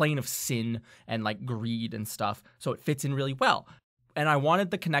like plane of sin and like greed and stuff. So it fits in really well. And I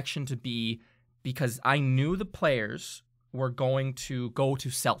wanted the connection to be, because I knew the players were going to go to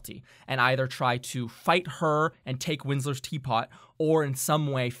Celti and either try to fight her and take Winsler's teapot, or in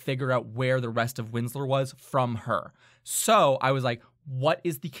some way figure out where the rest of Winsler was from her. So I was like, what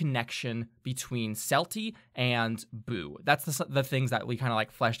is the connection between Celti and Boo? That's the things that we kind of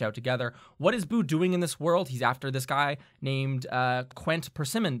like fleshed out together. What is Boo doing in this world? He's after this guy named Quent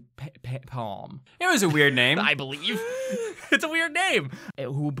Persimmon Palm. It was a weird name. I believe. It's a weird name.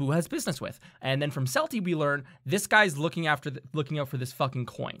 Who Boo has business with. And then from Celti we learn this guy's looking out for this fucking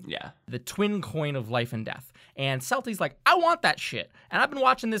coin. Yeah. The twin coin of life and death. And Celti's like, I want that shit. And I've been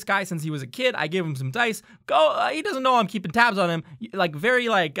watching this guy since he was a kid. I gave him some dice. He doesn't know I'm keeping tabs on him. Like very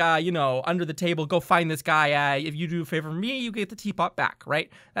like, under the table, go find this guy. If you do a favor for me, you get the teapot back,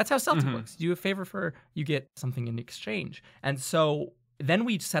 right? That's how Celtic works. You do a favor you get something in exchange. And so then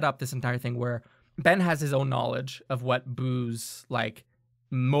we set up this entire thing where Ben has his own knowledge of what Boo's like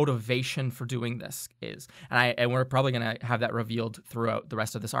motivation for doing this is. And we're probably going to have that revealed throughout the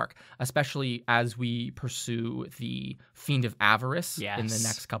rest of this arc, especially as we pursue the Fiend of Avarice in the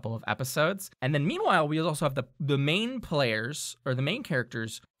next couple of episodes. And then meanwhile, we also have the main players, or the main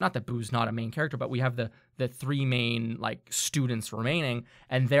characters, not that Boo's not a main character, but we have the three main like students remaining,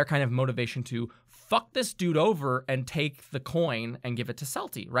 and their kind of motivation to fuck this dude over and take the coin and give it to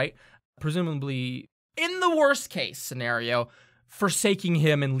Celti, right? Presumably, in the worst case scenario, forsaking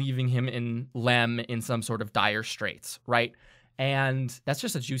him and leaving him in Lem in some sort of dire straits, right? And that's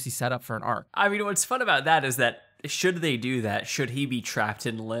just a juicy setup for an arc. I mean, what's fun about that is that should they do that? Should he be trapped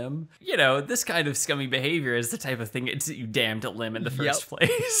in Lim? You know, this kind of scummy behavior is the type of thing that you damned at Lim in the first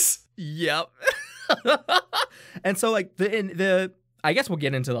place. Yep. And so like the I guess we'll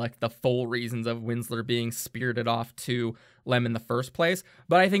get into like the full reasons of Winsler being spirited off to Lem in the first place,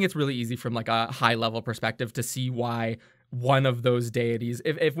 but I think it's really easy from like a high level perspective to see why one of those deities,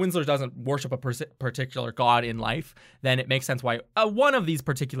 if Winsler doesn't worship a particular god in life, then it makes sense why one of these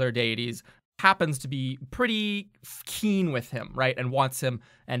particular deities happens to be pretty keen with him, right? And wants him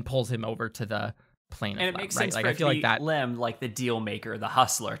and pulls him over to the plane. And of it makes Lem, sense right? for Like, I feel like that Lem, like the deal maker, the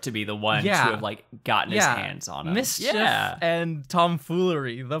hustler, to be the one to Yeah. have like gotten his hands on him. Mischief and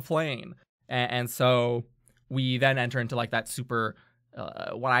tomfoolery, the plane. And so we then enter into like that super,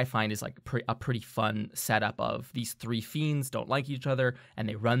 what I find is like a pretty fun setup of these three fiends don't like each other and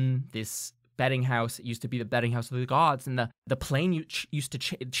they run this betting house. It used to be the betting house of the gods, and the plane used to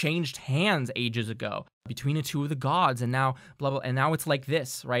changed hands ages ago between the two of the gods, and now blah blah, and now it's like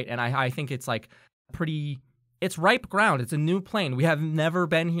this, right? And I think it's like it's ripe ground. It's a new plane. We have never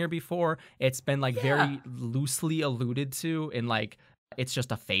been here before. It's been like very loosely alluded to in like it's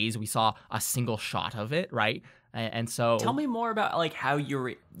just a phase. We saw a single shot of it, right? And so Tell me more about like how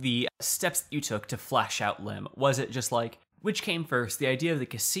the steps that you took to flesh out Lim. Was it just like, which came first, the idea of the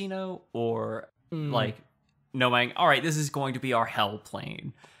casino or like knowing, all right, this is going to be our hell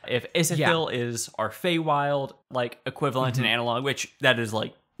plane? If Isithil is our Feywild like equivalent and analog, which that is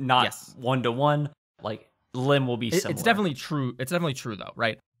like not one-to-one, like Lim will be similar. It's definitely true. It's definitely true though,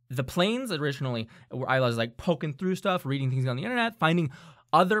 right? The planes originally, I was like poking through stuff, reading things on the internet, finding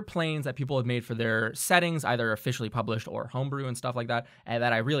other planes that people had made for their settings, either officially published or homebrew and stuff like that, and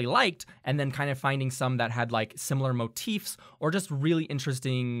that I really liked, and then kind of finding some that had like similar motifs or just really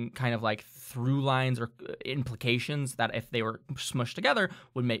interesting kind of like through lines or implications that if they were smushed together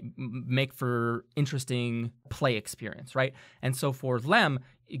would make for interesting play experience, right? And so for Lem,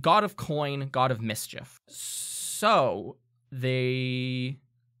 god of coin, god of mischief. So they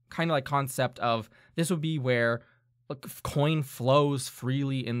kind of like concept of this would be where coin flows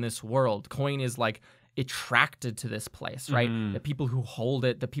freely in this world. Coin is like attracted to this place, right? The people who hold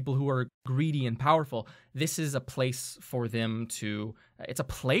it, the people who are greedy and powerful, this is a place for them to, it's a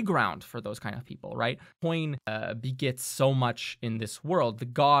playground for those kind of people, right? Coin begets so much in this world. The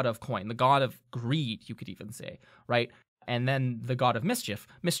god of coin, the god of greed, you could even say, right? And then the god of mischief,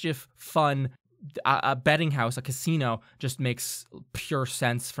 fun, a betting house, a casino just makes pure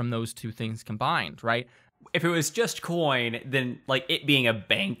sense from those two things combined, right? If it was just coin, then like it being a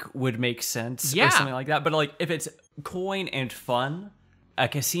bank would make sense Yeah. or something like that. But like if it's coin and fun, a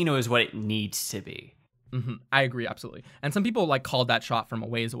casino is what it needs to be. I agree, absolutely. And some people like called that shot from a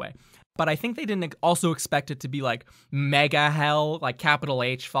ways away. But I think they didn't also expect it to be like mega hell, like capital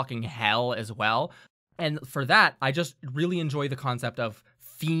H fucking hell as well. And for that, I just really enjoy the concept of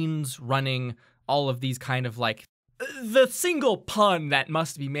fiends running all of these kind of like, the single pun that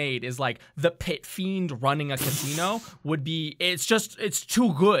must be made is like the pit fiend running a casino would be, it's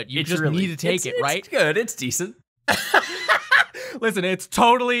too good. You just really, need to take it, right? It's good. It's decent. Listen, it's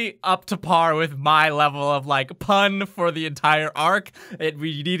totally up to par with my level of like pun for the entire arc.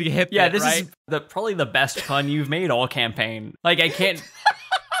 We need to hit that, this right? is probably the best pun you've made all campaign. Like I can't...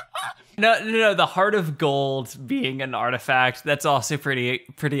 No, the Heart of Gold being an artifact, that's also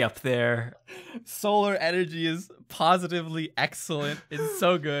pretty up there. Solar energy is positively excellent. It's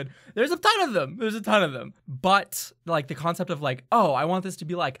so good. There's a ton of them. But like the concept of like, oh, I want this to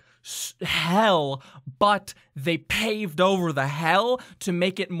be like hell, but they paved over the hell to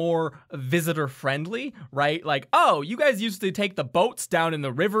make it more visitor friendly, right? Like, oh, you guys used to take the boats down in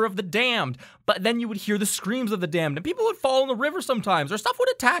the river of the damned, but then you would hear the screams of the damned and people would fall in the river sometimes or stuff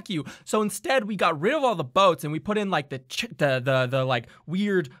would attack you. So instead we got rid of all the boats and we put in like the like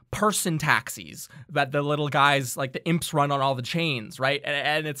weird person taxis that the little guys, like the imps run on all the chains, right?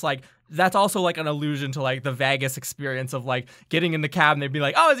 And it's like, that's also like an allusion to like the Vegas experience of like getting in the cab and they'd be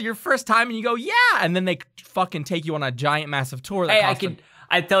like, oh, is it your first time? And you go, yeah. And then they fucking take you on a giant massive tour that costs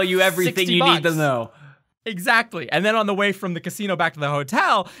I tell you everything you need to know. Exactly. And then on the way from the casino back to the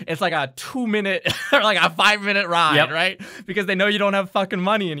hotel, it's like a 2-minute or like a 5-minute ride, right? Because they know you don't have fucking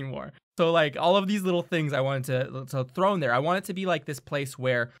money anymore. So like all of these little things I wanted to throw in there. I want it to be like this place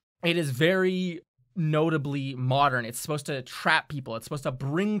where it is very notably modern. It's supposed to trap people. It's supposed to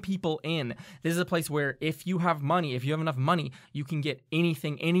bring people in. This is a place where if you have money, if you have enough money, you can get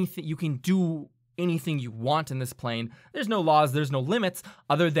anything, you can do anything you want in this plane. There's no laws, there's no limits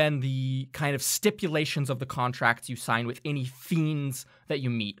other than the kind of stipulations of the contracts you sign with any fiends that you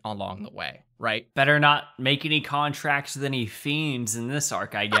meet along the way, right? Better not make any contracts with any fiends in this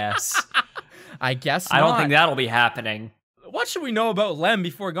arc, I guess. I guess I don't not. think that'll be happening. What should we know about Lem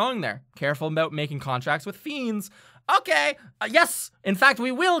before going there? Careful about making contracts with fiends. Okay, yes. In fact,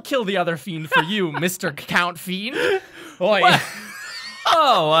 we will kill the other fiend for you, Mr. Count Fiend. Boy.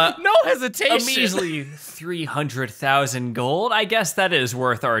 Oh, No hesitation. a measly 300,000 gold. I guess that is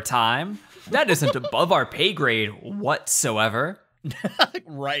worth our time. That isn't above our pay grade whatsoever.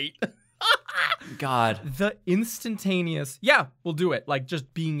 Right. God. The instantaneous, yeah, we'll do it. Like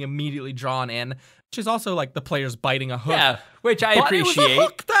just being immediately drawn in, which is also like the players biting a hook. Yeah, which I But appreciate. It was a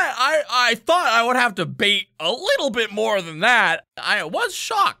hook that I thought I would have to bait a little bit more than that. I was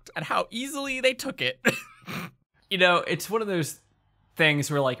shocked at how easily they took it. You know, it's one of those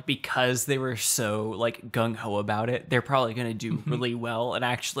things where, like, because they were so, like, gung-ho about it, they're probably going to do really well and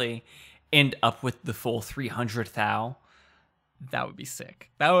actually end up with the full 300,000. That would be sick.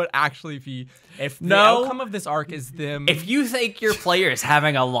 That would actually be, if the No. outcome of this arc is them. If you think your players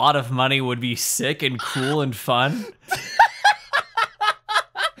having a lot of money would be sick and cool and fun,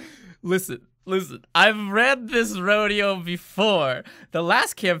 Listen, I've read this rodeo before. The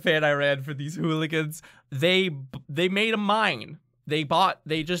last campaign I ran for these hooligans, they made a mine. They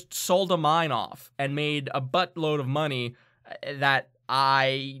just sold a mine off and made a buttload of money that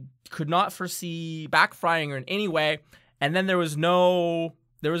I could not foresee backfiring in any way. And then there was no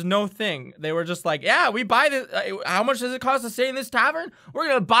thing. They were just like, yeah, we buy this. How much does it cost to stay in this tavern? We're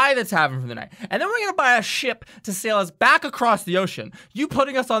going to buy the tavern for the night. And then we're going to buy a ship to sail us back across the ocean. You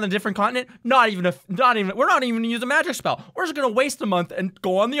putting us on a different continent? We're not even going to use a magic spell. We're just going to waste a month and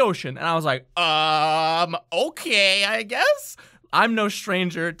go on the ocean. And I was like, okay, I guess. I'm no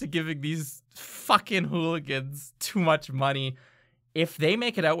stranger to giving these fucking hooligans too much money. If they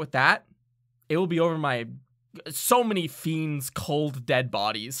make it out with that, it will be over my so many fiends' cold dead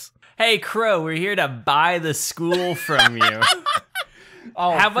bodies. hey, Crow, we're here to buy the school from you.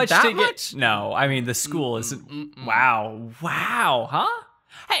 Oh, How much that to get? much? No, I mean, the school isn't. Wow, huh?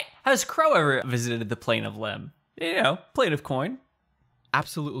 Hey, has Crow ever visited the Plane of Lim? You know, Plane of Coin.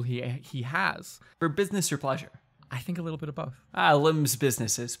 Absolutely, he has. For business or pleasure? I think a little bit of both. Lim's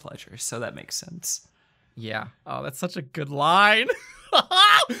business is pleasure, so that makes sense. Yeah. Oh, that's such a good line.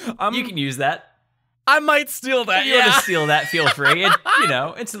 You can use that. I might steal that. If you want to steal that, feel free. And, you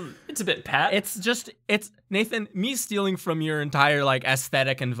know, it's a bit pat. It's Nathan. Me stealing from your entire like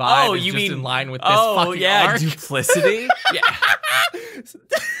aesthetic and vibe. Oh, is you just mean in line with this Oh, fucking yeah, arc. duplicity. Yeah.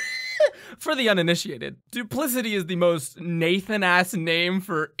 For the uninitiated, duplicity is the most Nathan-ass name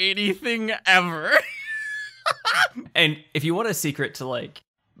for anything ever. And if you want a secret to like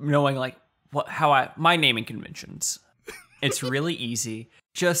knowing like my naming conventions, it's really easy.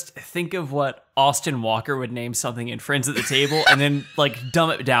 Just think of what Austin Walker would name something in Friends at the Table, and then like dumb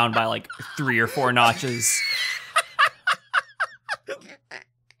it down by like 3 or 4 notches.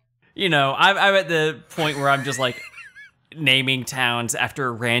 You know, I'm at the point where I'm just like naming towns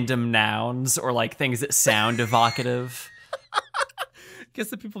after random nouns or like things that sound evocative. Gets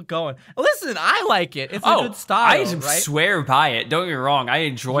the people going. Listen, I like it. It's a good style, I right? swear by it. Don't get me wrong. I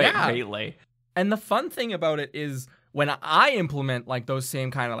enjoy it Yeah. greatly. And the fun thing about it is when I implement like those same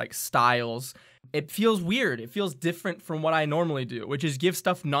kind of like styles, it feels weird. It feels different from what I normally do, which is give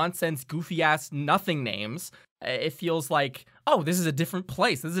stuff nonsense, goofy ass nothing names. It feels like, oh, this is a different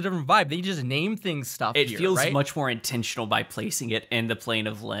place. This is a different vibe. They just name things stuff It here, feels right? much more intentional by placing it in the Plane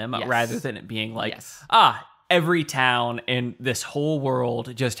of Lim Yes. rather than it being like, Yes. every town in this whole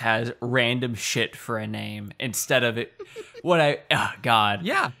world just has random shit for a name instead of it. God.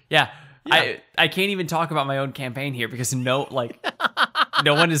 Yeah. Yeah. I can't even talk about my own campaign here because no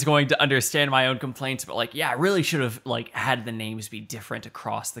one is going to understand my own complaints, but like, yeah, I really should have like had the names be different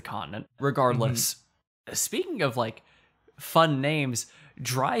across the continent. Regardless, speaking of like fun names,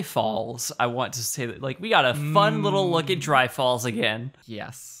 Dry Falls, I want to say that like we got a fun little look at Dry Falls again.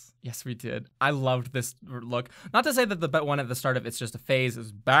 Yes, we did. I loved this look. Not to say that the one at the start of It's Just a Phase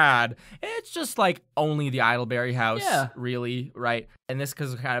is bad. It's just like only the Idleberry House, really, right? And this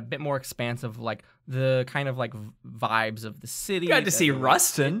because kind of a bit more expansive, like the kind of like vibes of the city. You got to see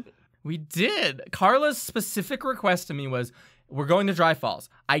Rustin. We did. Carla's specific request to me was, we're going to Dry Falls.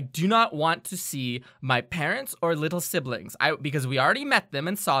 I do not want to see my parents or little siblings because we already met them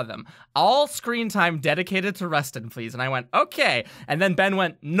and saw them. All screen time dedicated to Rustin, please. And I went, okay. And then Ben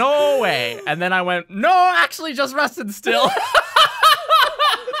went, no way. And then I went, no, actually just Rustin still.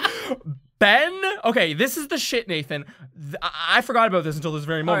 Ben, okay, this is the shit, Nathan. I forgot about this until this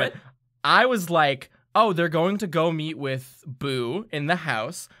very moment. All right. I was like, oh, they're going to go meet with Boo in the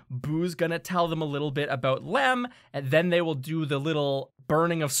house. Boo's gonna tell them a little bit about Lem, and then they will do the little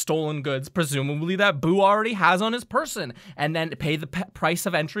burning of stolen goods, presumably that Boo already has on his person, and then pay the price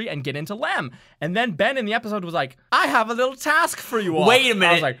of entry and get into Lem. And then Ben in the episode was like, I have a little task for you all. Wait a minute.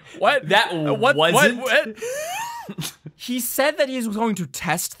 I was like, what? That wasn't? What? He said that he was going to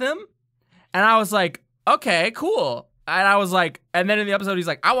test them, and I was like, okay, cool. And I was like, and then in the episode, he's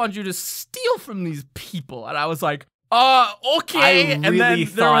like, I want you to steal from these people. And I was like, okay. I And then really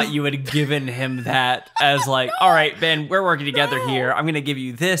there thought was- you had given him that as like, all right, Ben, we're working together here. I'm going to give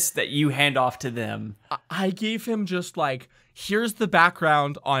you this that you hand off to them. I gave him just like, here's the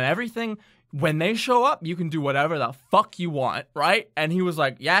background on everything. When they show up, you can do whatever the fuck you want, right? And he was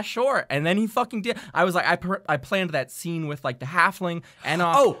like, yeah, sure. And then he fucking did. I was like, I planned that scene with like the halfling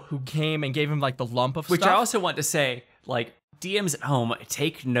Enoch who came and gave him like the lump of Which stuff. I also want to say, like, DMs at home,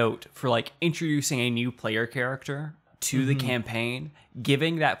 take note for like introducing a new player character to the campaign,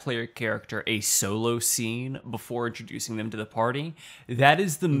 giving that player character a solo scene before introducing them to the party. That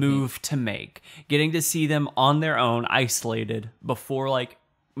is the move to make. Getting to see them on their own, isolated, before like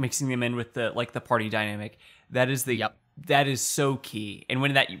mixing them in with the like the party dynamic. That is the that is so key. And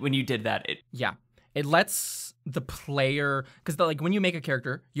when you did that, it lets the player, because like when you make a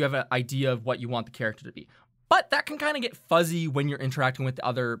character, you have an idea of what you want the character to be. But that can kind of get fuzzy when you're interacting with the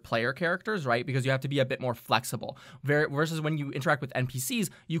other player characters, right? Because you have to be a bit more flexible. Versus when you interact with NPCs,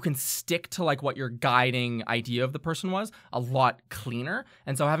 you can stick to like what your guiding idea of the person was a lot cleaner.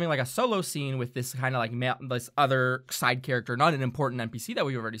 And so having like a solo scene with this kind of like this other side character, not an important NPC that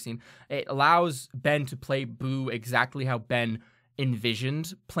we've already seen, it allows Ben to play Boo exactly how Ben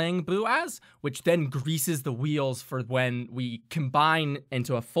envisioned playing Boo as, which then greases the wheels for when we combine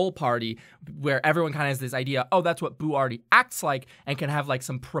into a full party where everyone kind of has this idea, oh, that's what Boo already acts like, and can have like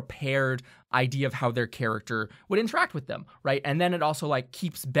some prepared idea of how their character would interact with them, right? And then it also like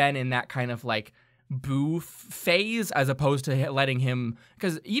keeps Ben in that kind of like Boo phase as opposed to letting him,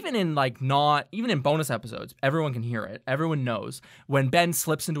 because even in bonus episodes, everyone can hear it, everyone knows when Ben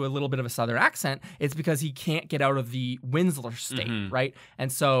slips into a little bit of a southern accent, it's because he can't get out of the Winsler state, right?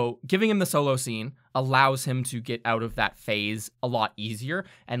 And so giving him the solo scene allows him to get out of that phase a lot easier,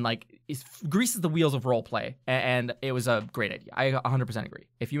 and like it greases the wheels of role play. And it was a great idea. I 100% agree.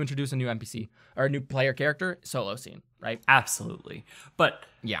 If you introduce a new NPC or a new player character, solo scene, right? absolutely. But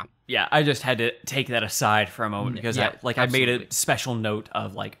Yeah. I just had to take that aside for a moment because I made absolutely. a special note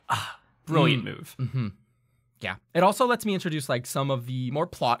of like, brilliant move. Yeah. It also lets me introduce like some of the more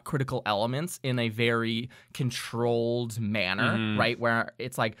plot critical elements in a very controlled manner, right? Where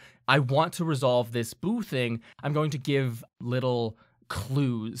it's like, I want to resolve this Boo thing. I'm going to give little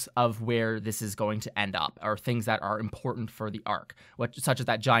clues of where this is going to end up, or things that are important for the arc, such as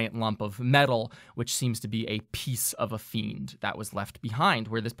that giant lump of metal, which seems to be a piece of a fiend that was left behind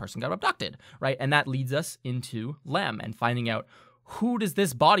where this person got abducted, right? And that leads us into Lem and finding out who does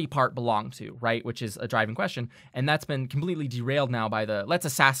this body part belong to, right? Which is a driving question. And that's been completely derailed now by the let's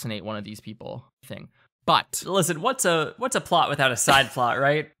assassinate one of these people thing. But Listen, what's a plot without a side plot,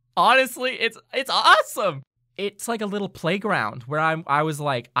 right? honestly, it's awesome. It's like a little playground where I was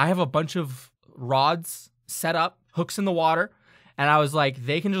like, I have a bunch of rods set up, hooks in the water, and I was like,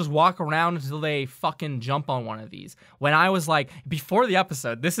 they can just walk around until they fucking jump on one of these. When I was like, before the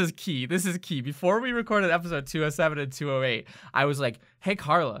episode, this is key. Before we recorded episode 207 and 208, I was like, hey,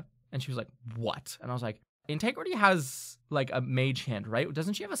 Carla. And she was like, what? And I was like, Integrity has like a mage hand, right?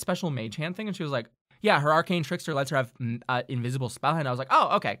 Doesn't she have a special mage hand thing? And she was like, yeah, her arcane trickster lets her have invisible spell hand. I was like,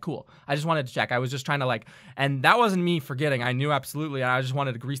 oh, okay, cool. I just wanted to check. I was just trying to like, and that wasn't me forgetting. I knew absolutely, and I just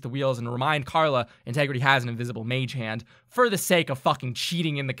wanted to grease the wheels and remind Carla Integrity has an invisible mage hand for the sake of fucking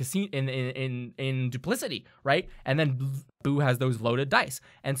cheating in the casino in duplicity, right? And then Boo has those loaded dice,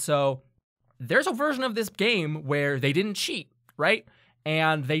 and so there's a version of this game where they didn't cheat, right?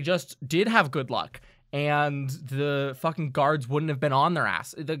 And they just did have good luck. And the fucking guards wouldn't have been on their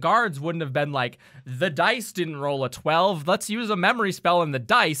ass. The guards wouldn't have been like, the dice didn't roll a 12. Let's use a memory spell in the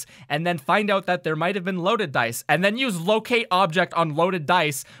dice and then find out that there might have been loaded dice. And then use locate object on loaded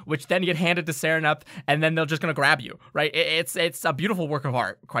dice, which then get handed to Serenep, and then they're just going to grab you, right? It's a beautiful work of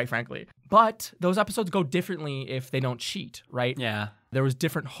art, quite frankly. But those episodes go differently if they don't cheat, right? Yeah. There was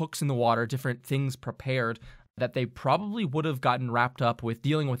different hooks in the water, different things prepared that they probably would have gotten wrapped up with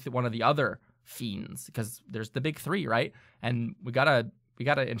dealing with one of the other fiends, because there's the big three, right? And we gotta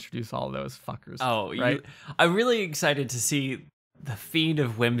introduce all those fuckers. Oh, right? I'm really excited to see the fiend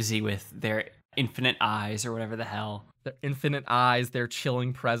of whimsy with their infinite eyes or whatever the hell. Their infinite eyes, their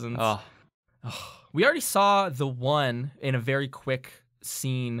chilling presence. Oh, We already saw the one in a very quick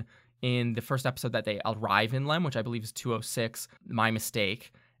scene in the first episode that they arrive in Lem, which I believe is 206, My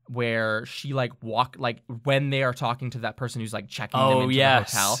Mistake, where she like when they are talking to that person who's like checking them into the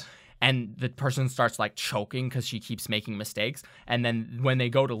hotel, and the person starts like choking because she keeps making mistakes. And then when they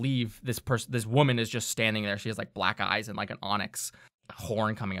go to leave, this woman is just standing there. She has like black eyes and like an onyx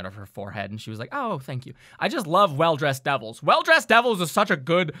horn coming out of her forehead. And she was like, oh, thank you. I just love well-dressed devils. Well-dressed devils is such a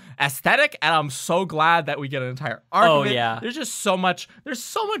good aesthetic. And I'm so glad that we get an entire arc of it. Yeah. There's just so much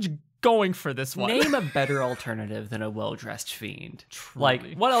going for this one. Name a better alternative than a well-dressed fiend. Truly,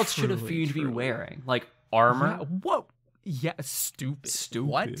 like, what else should a fiend be wearing? Like, armor? Yeah, what? Yeah, stupid.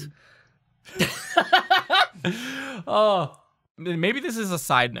 What? Oh, maybe this is a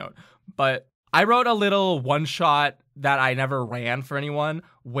side note, but I wrote a little one-shot that I never ran for anyone,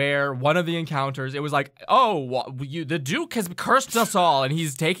 where one of the encounters, it was like, the Duke has cursed us all, and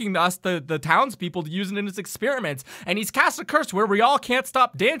he's taking us, the townspeople, to use it in his experiments, and he's cast a curse where we all can't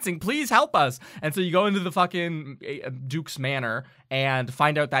stop dancing. Please help us. And so you go into the fucking Duke's manor and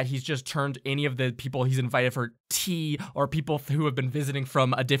find out that he's just turned any of the people he's invited for tea, or people who have been visiting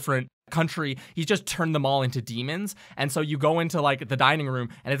from a different country, he's just turned them all into demons. And so you go into like the dining room,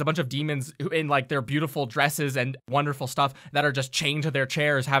 and it's a bunch of demons in like their beautiful dresses and wonderful stuff that are just chained to their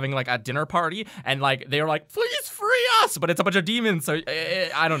chairs having like a dinner party, and like they're like, please free us, but it's a bunch of demons. So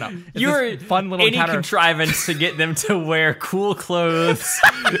I don't know, it's you're fun little any encounter. Contrivance to get them to wear cool clothes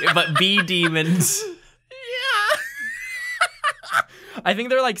but be demons. I think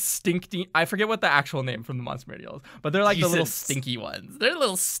they're like stinky. I forget what the actual name from the Monster Manual is, but they're like the little stinky ones. They're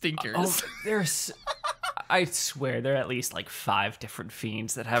little stinkers. Oh, there's, I swear, there are at least like 5 different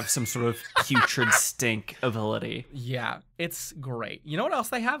fiends that have some sort of putrid stink ability. Yeah, it's great. You know what else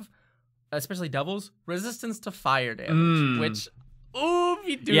they have? Especially devils? Resistance to fire damage, which,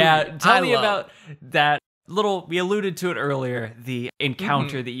 tell me about that little, we alluded to it earlier, the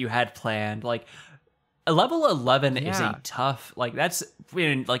encounter that you had planned. Like, a level 11 is a tough, like, that's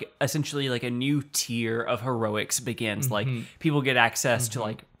when, like, essentially, like, a new tier of heroics begins. Like, people get access to,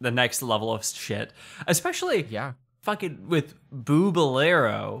 like, the next level of shit. Especially, fucking with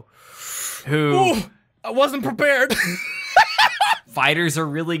Boobalero, who... Ooh, I wasn't prepared. Fighters are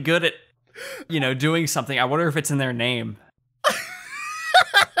really good at, doing something. I wonder if it's in their name.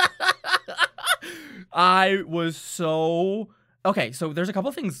 I was so... Okay, so there's a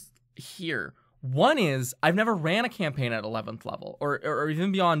couple things here. One is, I've never ran a campaign at 11th level, or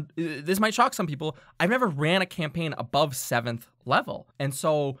even beyond. This might shock some people. I've never ran a campaign above 7th level. And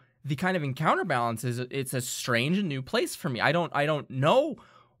so the kind of encounter balance is, it's a strange and new place for me. I don't know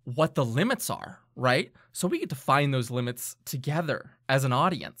what the limits are, right? So we get to find those limits together as an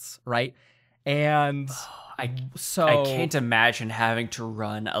audience, right? And I can't imagine having to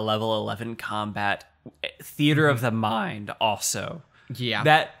run a level 11 combat theater of the mind also.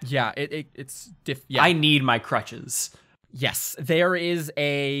 Yeah. I need my crutches. Yes, there is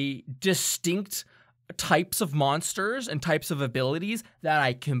a distinct types of monsters and types of abilities that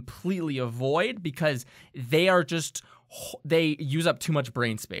I completely avoid because they use up too much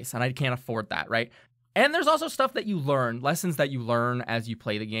brain space, and I can't afford that, right? And there's also stuff that you learn, lessons that you learn as you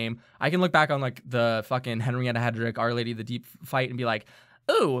play the game. I can look back on like the fucking Henrietta Hedrick, Our Lady of the Deep fight and be like,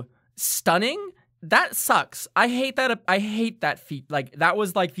 ooh, stunning? That sucks. I hate that feat. Like, that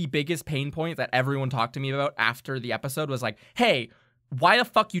was like the biggest pain point that everyone talked to me about after the episode was like, hey, why the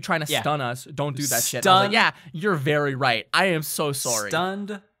fuck you trying to stun us? Don't do that shit. I was like, yeah, you're very right. I am so sorry.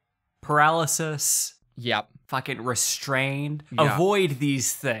 Stunned, paralysis. Yep. Fucking restrained. Yeah. Avoid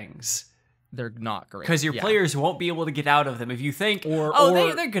these things. They're not great. Because your players won't be able to get out of them. If you think,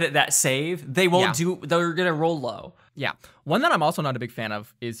 they're good at that save, they won't they're going to roll low. Yeah. One that I'm also not a big fan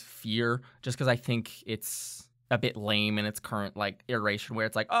of is Fear, just because I think it's a bit lame in its current like iteration where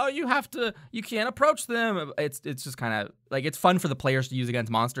it's like, oh, you can't approach them. It's just kind of like, it's fun for the players to use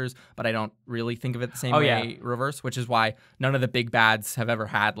against monsters, but I don't really think of it the same way reverse, which is why none of the big bads have ever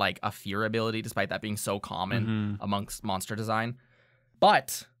had like a Fear ability, despite that being so common amongst monster design.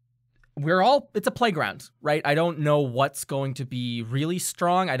 But it's a playground, right? I don't know what's going to be really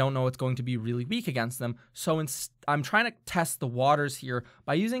strong. I don't know what's going to be really weak against them. So I'm trying to test the waters here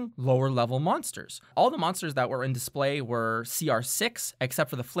by using lower level monsters. All the monsters that were in display were CR6, except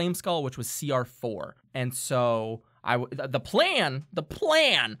for the Flame Skull, which was CR4. And so the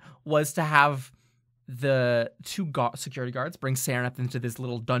plan was to have the 2 security guards bring Sereneth into this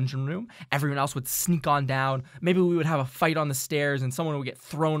little dungeon room. Everyone else would sneak on down. Maybe we would have a fight on the stairs and someone would get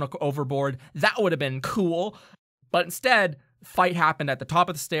thrown overboard. That would have been cool. But instead, fight happened at the top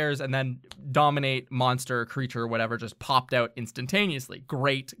of the stairs, and then Dominate monster, creature, whatever, just popped out instantaneously.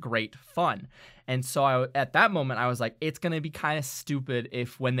 Great fun. And so at that moment, I was like, it's going to be kind of stupid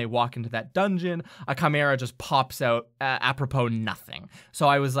if when they walk into that dungeon, a chimera just pops out apropos nothing. So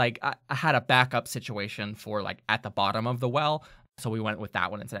I was like, I had a backup situation for like at the bottom of the well. So we went with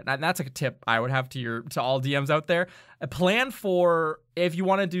that one instead. And that's a tip I would have to all DMs out there. Plan for, if you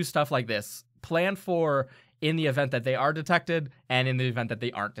want to do stuff like this, plan for in the event that they are detected and in the event that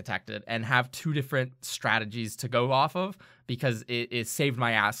they aren't detected, and have 2 different strategies to go off of, because it saved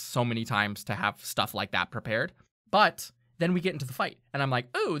my ass so many times to have stuff like that prepared. But then we get into the fight and I'm like,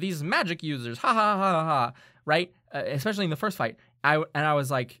 ooh, these magic users, ha ha ha ha ha, right? Especially in the first fight. I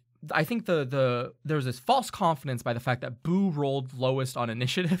was like, I think there was this false confidence by the fact that Boo rolled lowest on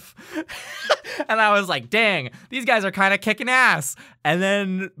initiative. And I was like, dang, these guys are kind of kicking ass. And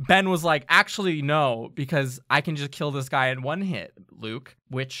then Ben was like, actually, no, because I can just kill this guy in 1 hit, Luke.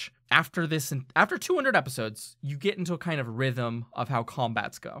 Which after 200 episodes, you get into a kind of rhythm of how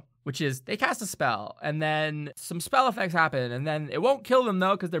combats go, which is they cast a spell and then some spell effects happen. And then it won't kill them,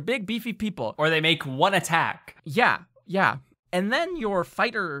 though, because they're big, beefy people. Or they make 1 attack. Yeah. And then your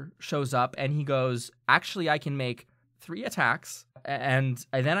fighter shows up and he goes, actually, I can make 3 attacks and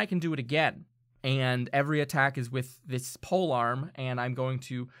then I can do it again. And every attack is with this pole arm, and I'm going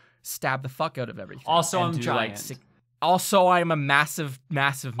to stab the fuck out of everything. Also, I'm giant. Also, I'm a massive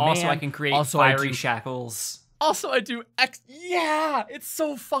man. Also, I can create fiery shackles. Also, I do yeah, it's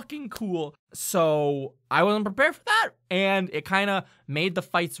so fucking cool. So I wasn't prepared for that, and it kind of made the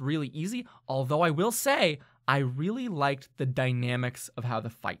fights really easy. Although I will say, I really liked the dynamics of how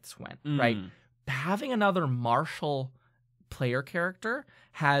the fights went, right? Having another martial player character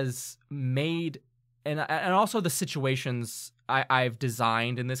has made, and also the situations I've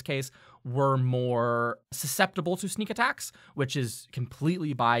designed in this case were more susceptible to sneak attacks, which is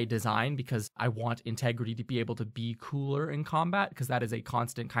completely by design because I want Integrity to be able to be cooler in combat, because that is a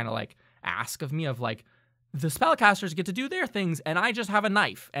constant kind of like ask of me of like, the spellcasters get to do their things and I just have a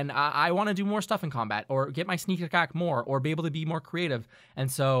knife and I want to do more stuff in combat or get my sneak attack more or be able to be more creative. And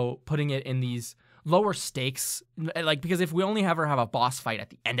so putting it in these lower stakes, like, because if we only ever have a boss fight at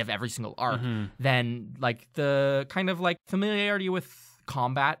the end of every single arc, then like the kind of like familiarity with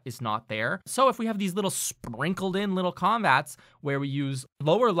combat is not there. So if we have these little sprinkled in little combats where we use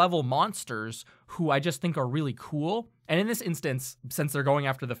lower level monsters who I just think are really cool, and in this instance, since they're going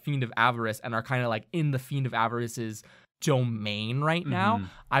after the Fiend of Avarice and are kind of like in the Fiend of Avarice's domain right now,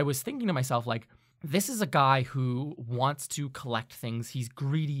 I was thinking to myself, like, this is a guy who wants to collect things. He's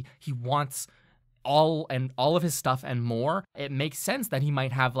greedy. He wants all of his stuff and more. It makes sense that he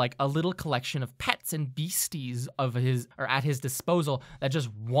might have like a little collection of pets and beasties at his disposal that just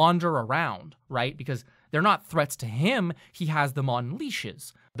wander around, right? Because they're not threats to him. He has them on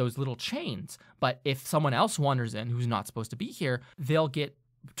leashes, those little chains. But if someone else wanders in who's not supposed to be here, they'll get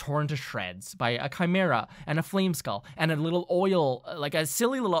torn to shreds by a chimera and a flame skull and a little oil, like a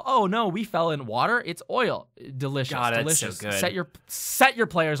silly little, oh no, we fell in water, it's oil. Delicious. God, delicious. so good. Set your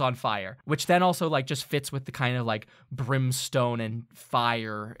players on fire, which then also like just fits with the kind of like brimstone and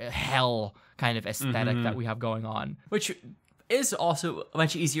fire, hell kind of aesthetic that we have going on. Which is also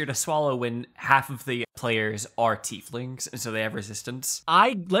much easier to swallow when half of the players are tieflings, and so they have resistance.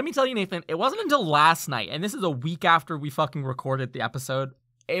 Let me tell you, Nathan, it wasn't until last night, and this is a week after we fucking recorded the episode,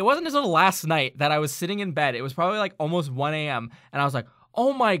 it wasn't until last night that I was sitting in bed. It was probably like almost 1 a.m. And I was like,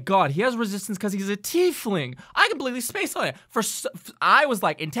 oh my God, he has resistance because he's a tiefling. I completely spaced on it. I was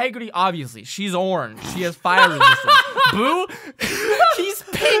like, Integrity, obviously, she's orange. She has fire resistance. Boo, he's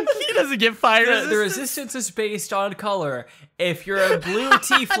pink. He doesn't get fire resistance. The resistance is based on color. If you're a blue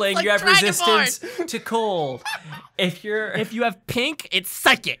tiefling, like you have resistance to cold. If you have pink, it's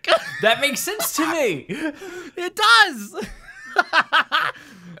psychic. That makes sense to me. It does.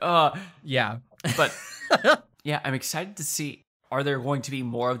 Yeah. But yeah, I'm excited to see, are there going to be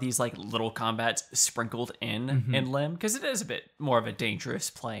more of these like little combats sprinkled in Lim? Because it is a bit more of a dangerous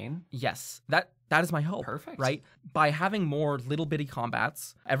plane. Yes, that is my hope. Perfect. Right? By having more little bitty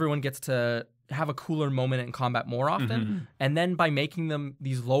combats, everyone gets to have a cooler moment in combat more often. And then by making them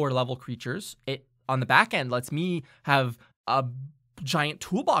these lower level creatures, it on the back end lets me have a giant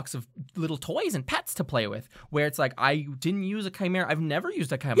toolbox of little toys and pets to play with, where it's like, I didn't use a chimera. I've never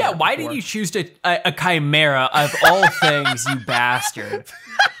used a chimera. Yeah, why did you choose a chimera of all things, you bastard?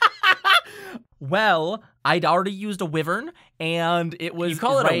 Well, I'd already used a wyvern, and it was... You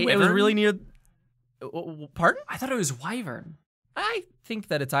call it a wyvern? It was really near... Pardon? I thought it was wyvern. I think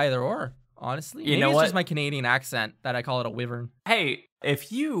that it's either or, honestly. You Maybe know it's what? just my Canadian accent that I call it a wyvern. Hey,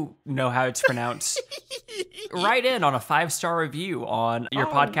 if you know how it's pronounced, write in on a 5-star review on your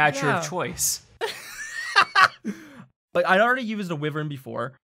Oh, podcatcher yeah. of choice. But I'd already used a wyvern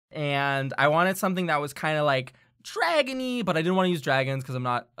before, and I wanted something that was kind of like dragony, but I didn't want to use dragons because I'm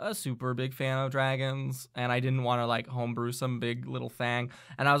not a super big fan of dragons, and I didn't want to like homebrew some big little thing.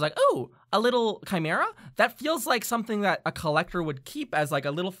 And I was like, oh, a little chimera? That feels like something that a collector would keep as like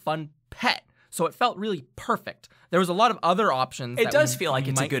a little fun pet. So it felt really perfect. There was a lot of other options. It that does we- feel like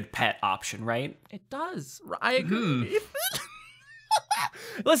we it's a might- good pet option, right? It does. I agree.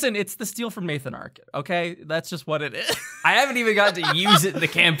 Listen, it's the steal from Nathan Ark, okay? That's just what it is. I haven't even got to use it in the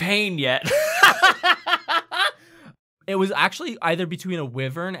campaign yet. It was actually either between a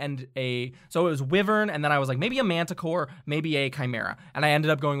wyvern and so it was wyvern, and then I was like, maybe a manticore, maybe a chimera. And I ended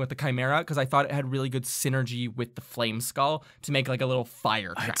up going with the chimera because I thought it had really good synergy with the flame skull to make like a little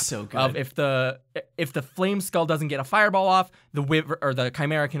fire trap. That's so Of good. if the flame skull doesn't get a fireball off, the wyvern or the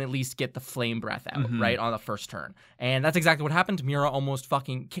chimera can at least get the flame breath out, right, on the first turn. And that's exactly what happened. Mira almost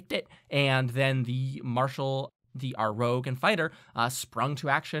fucking kicked it, and then the marshal, our rogue and fighter, sprung to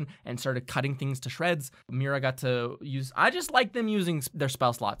action and started cutting things to shreds. Mira got to use. I just like them using their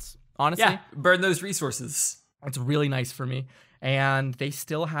spell slots. Honestly, Yeah, burn those resources. it's really nice for me. And they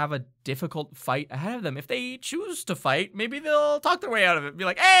still have a difficult fight ahead of them. If they choose to fight, maybe they'll talk their way out of it. Be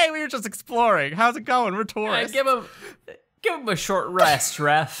like, "Hey, we were just exploring. How's it going? We're tourists." Give him a short rest,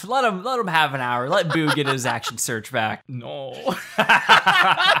 ref. Let him have an hour. Let Boo get his action surge back. No.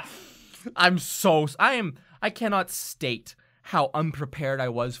 I cannot state how unprepared I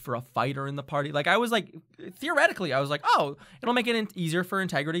was for a fighter in the party. Like, I was like, theoretically, I was like, oh, it'll make it easier for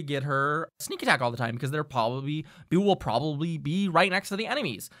Integrity to get her sneak attack all the time because Boo will probably be right next to the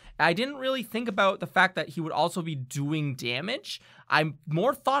enemies. I didn't really think about the fact that he would also be doing damage. I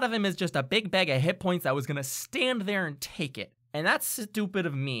more thought of him as just a big bag of hit points that was going to stand there and take it. And that's stupid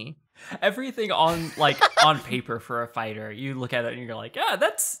of me. Everything on paper for a fighter, you look at it and you're like, yeah,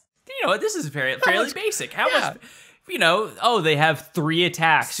 that's, this is fairly basic. How much, they have 3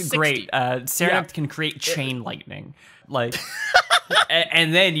 attacks. 60. Great. Serenith Yeah. can create chain lightning. Like,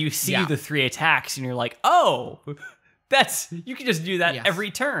 and then you see Yeah. the 3 attacks and you're like, oh, you can just do that Yes. every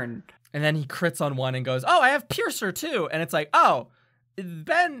turn. And then he crits on one and goes, oh, I have Piercer too. And it's like, oh,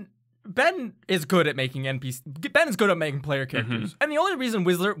 Ben is good at making NPC. Ben is good at making player characters. And the only reason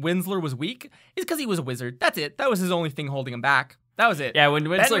Winsler was weak is because he was a wizard. That's it. That was his only thing holding him back. That was it. Yeah, when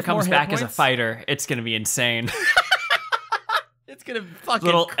Winsler with comes more hit back as a points? fighter, it's going to be insane. It's gonna be fucking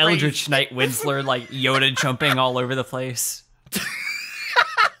Little crazy. Eldritch Knight Winsler, like Yoda jumping all over the place.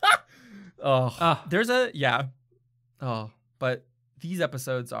 But these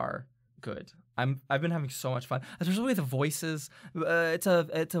episodes are good. I've been having so much fun, especially with the voices. It's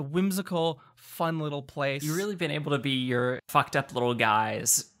a whimsical, fun little place. You've really been able to be your fucked up little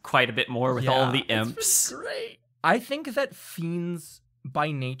guys quite a bit more with all of the It's been imps. great. I think that fiends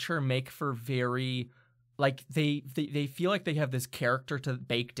by nature make for very like they feel like they have this character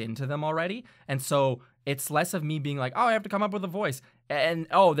baked into them already, and so it's less of me being like, oh, I have to come up with a voice, and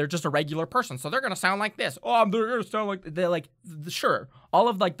oh, they're just a regular person, so they're gonna sound like this. Oh, they're gonna sound like they're like sure, all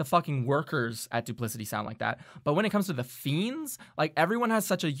of like the fucking workers at Duplicity sound like that, but when it comes to the fiends, like everyone has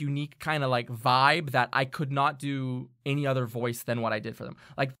such a unique kind of like vibe that I could not do any other voice than what I did for them.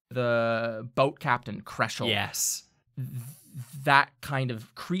 Like the boat captain Kreschel, Yes. that kind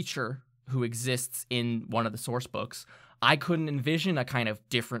of creature who exists in one of the source books, I couldn't envision a kind of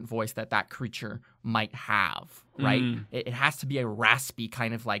different voice that creature might have, right? It has to be a raspy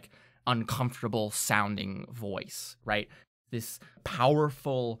kind of like uncomfortable sounding voice, right? This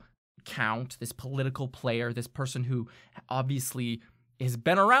powerful count, this political player, this person who obviously has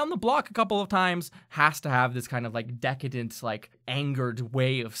been around the block a couple of times, has to have this kind of like decadent, like angered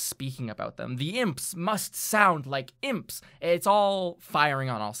way of speaking about them. The imps must sound like imps. It's all firing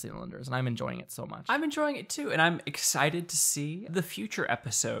on all cylinders, and I'm enjoying it so much. I'm enjoying it too, and I'm excited to see the future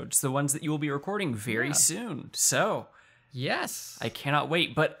episodes, the ones that you will be recording very soon. So, Yes. I cannot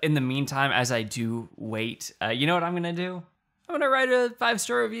wait. But in the meantime, as I do wait, you know what I'm going to do? I'm going to write a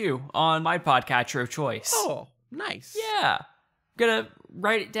 5-star review on my podcatcher of choice. Oh, nice. Yeah. I'm going to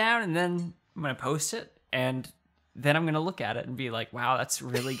write it down, and then I'm going to post it, and then I'm going to look at it and be like, wow, that's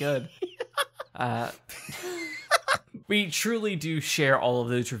really good. We truly do share all of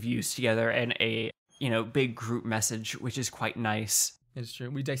those reviews together in a, big group message, which is quite nice. It's true.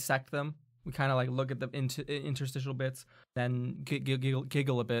 We dissect them. We kind of like look at the interstitial bits, then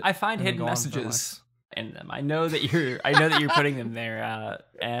giggle a bit. I find and then hidden go on for messages in them. I know that you're putting them there,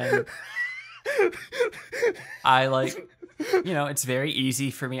 and I like, it's very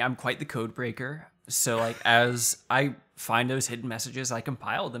easy for me. I'm quite the code breaker. So like as I find those hidden messages, I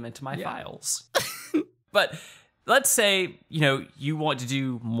compile them into my files. But let's say, you want to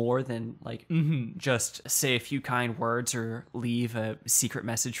do more than like just say a few kind words or leave a secret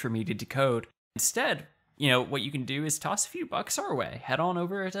message for me to decode. Instead, what you can do is toss a few bucks our way. Head on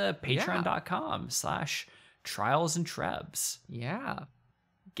over to patreon.com/trialsandtrebs. Yeah.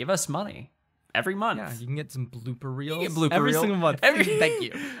 Give us money every month. Yeah, you can get some blooper reels. You get blooper every reel. single month. Thank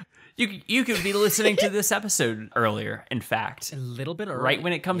you. You could be listening to this episode earlier, in fact. A little bit early. Right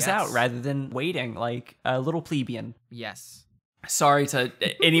when it comes out, Yes. rather than waiting like a little plebeian. Yes. Sorry to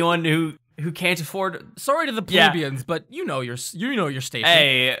anyone who can't afford. Sorry to the Yeah. plebeians, but you know your station.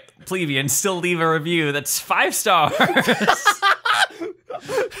 Hey, plebeian, still leave a review. That's 5 stars.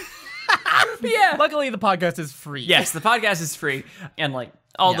 Yeah. Luckily, the podcast is free. Yes, the podcast is free, and like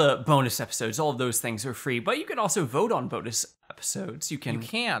all Yeah. the bonus episodes, all of those things are free. But you can also vote on bonus episodes. You can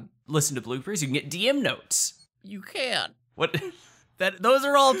listen to bloopers. You can get DM notes. You can. What? Those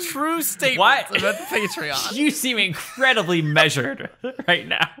are all true statements Why? about the Patreon. You seem incredibly measured right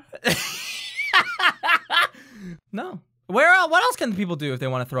now. No. What else can people do if they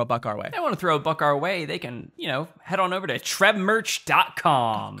want to throw a buck our way? They want to throw a buck our way, they can, head on over to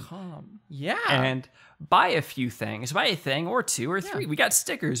trebmerch.com Yeah. and buy a few things. Buy a thing or two or three. We got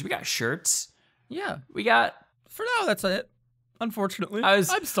stickers. We got shirts. Yeah. We got... For now, that's it. Unfortunately. I'm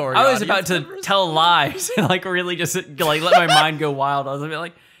sorry. I was about to tell lies and like really just like let my mind go wild. I was gonna be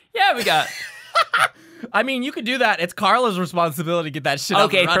like, yeah, we got... I mean, you could do that. It's Carla's responsibility to get that shit up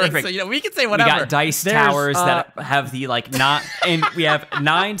Okay, and running, perfect. So, we can say whatever. We got dice towers that have the like not, and we have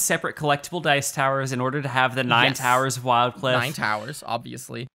 9 separate collectible dice towers in order to have the 9 Yes. towers of Wildcliff. 9 towers,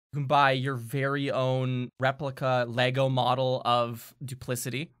 obviously. You can buy your very own replica Lego model of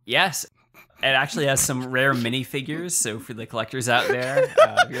Duplicity. Yes. It actually has some rare minifigures, so for the collectors out there, if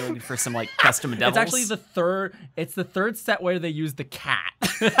you're looking for some like custom devils. It's actually the third set where they use the cat.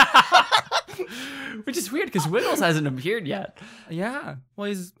 Which is weird because Wiggles hasn't appeared yet. Yeah. Well,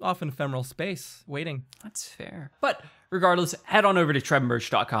 he's off in ephemeral space, waiting. That's fair. But regardless, head on over to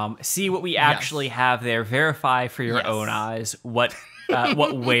trebmerch.com, see what we actually have there, verify for your own eyes what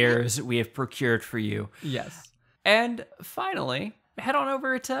wares we have procured for you. Yes. And finally, head on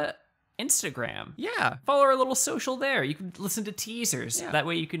over to Instagram. Yeah. Follow our little social there. You can listen to teasers. Yeah. That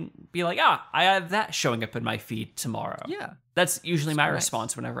way you can be like, I have that showing up in my feed tomorrow. Yeah. That's usually my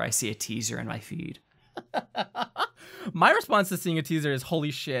response whenever I see a teaser in my feed. My response to seeing a teaser is,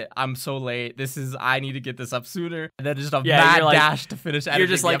 holy shit, I'm so late. I need to get this up sooner. And then just a mad dash to finish editing. You're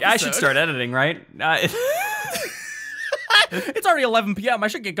just like, I should start editing, right? It's already 11 p.m. I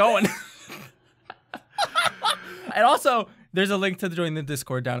should get going. And also, there's a link to join the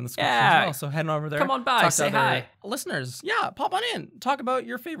Discord down in the description as well. So head over there. Come on by, say hi. Listeners, pop on in. Talk about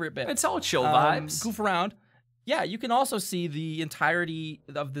your favorite bit. It's all chill vibes. Goof around. Yeah, you can also see the entirety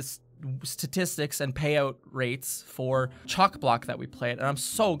of this statistics and payout rates for Chalk Block that we played, and I'm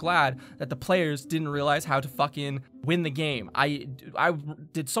so glad that the players didn't realize how to fucking win the game. I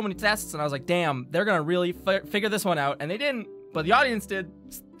did so many tests, and I was like, damn, they're gonna really figure this one out, and they didn't, but the audience did.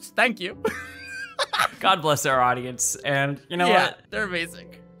 Thank you. God bless our audience, and you know what? They're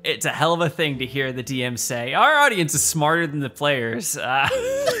amazing. It's a hell of a thing to hear the DM say, our audience is smarter than the players.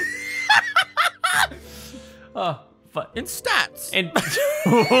 But in stats. And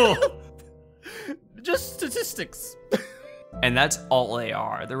just statistics. And that's all they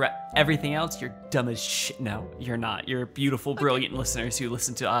are. Everything else, you're dumb as shit. No, you're not. You're beautiful, brilliant listeners who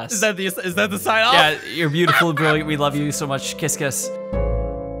listen to us. Is that the sign off? Yeah, you're beautiful and brilliant. We love you so much. Kiss, kiss.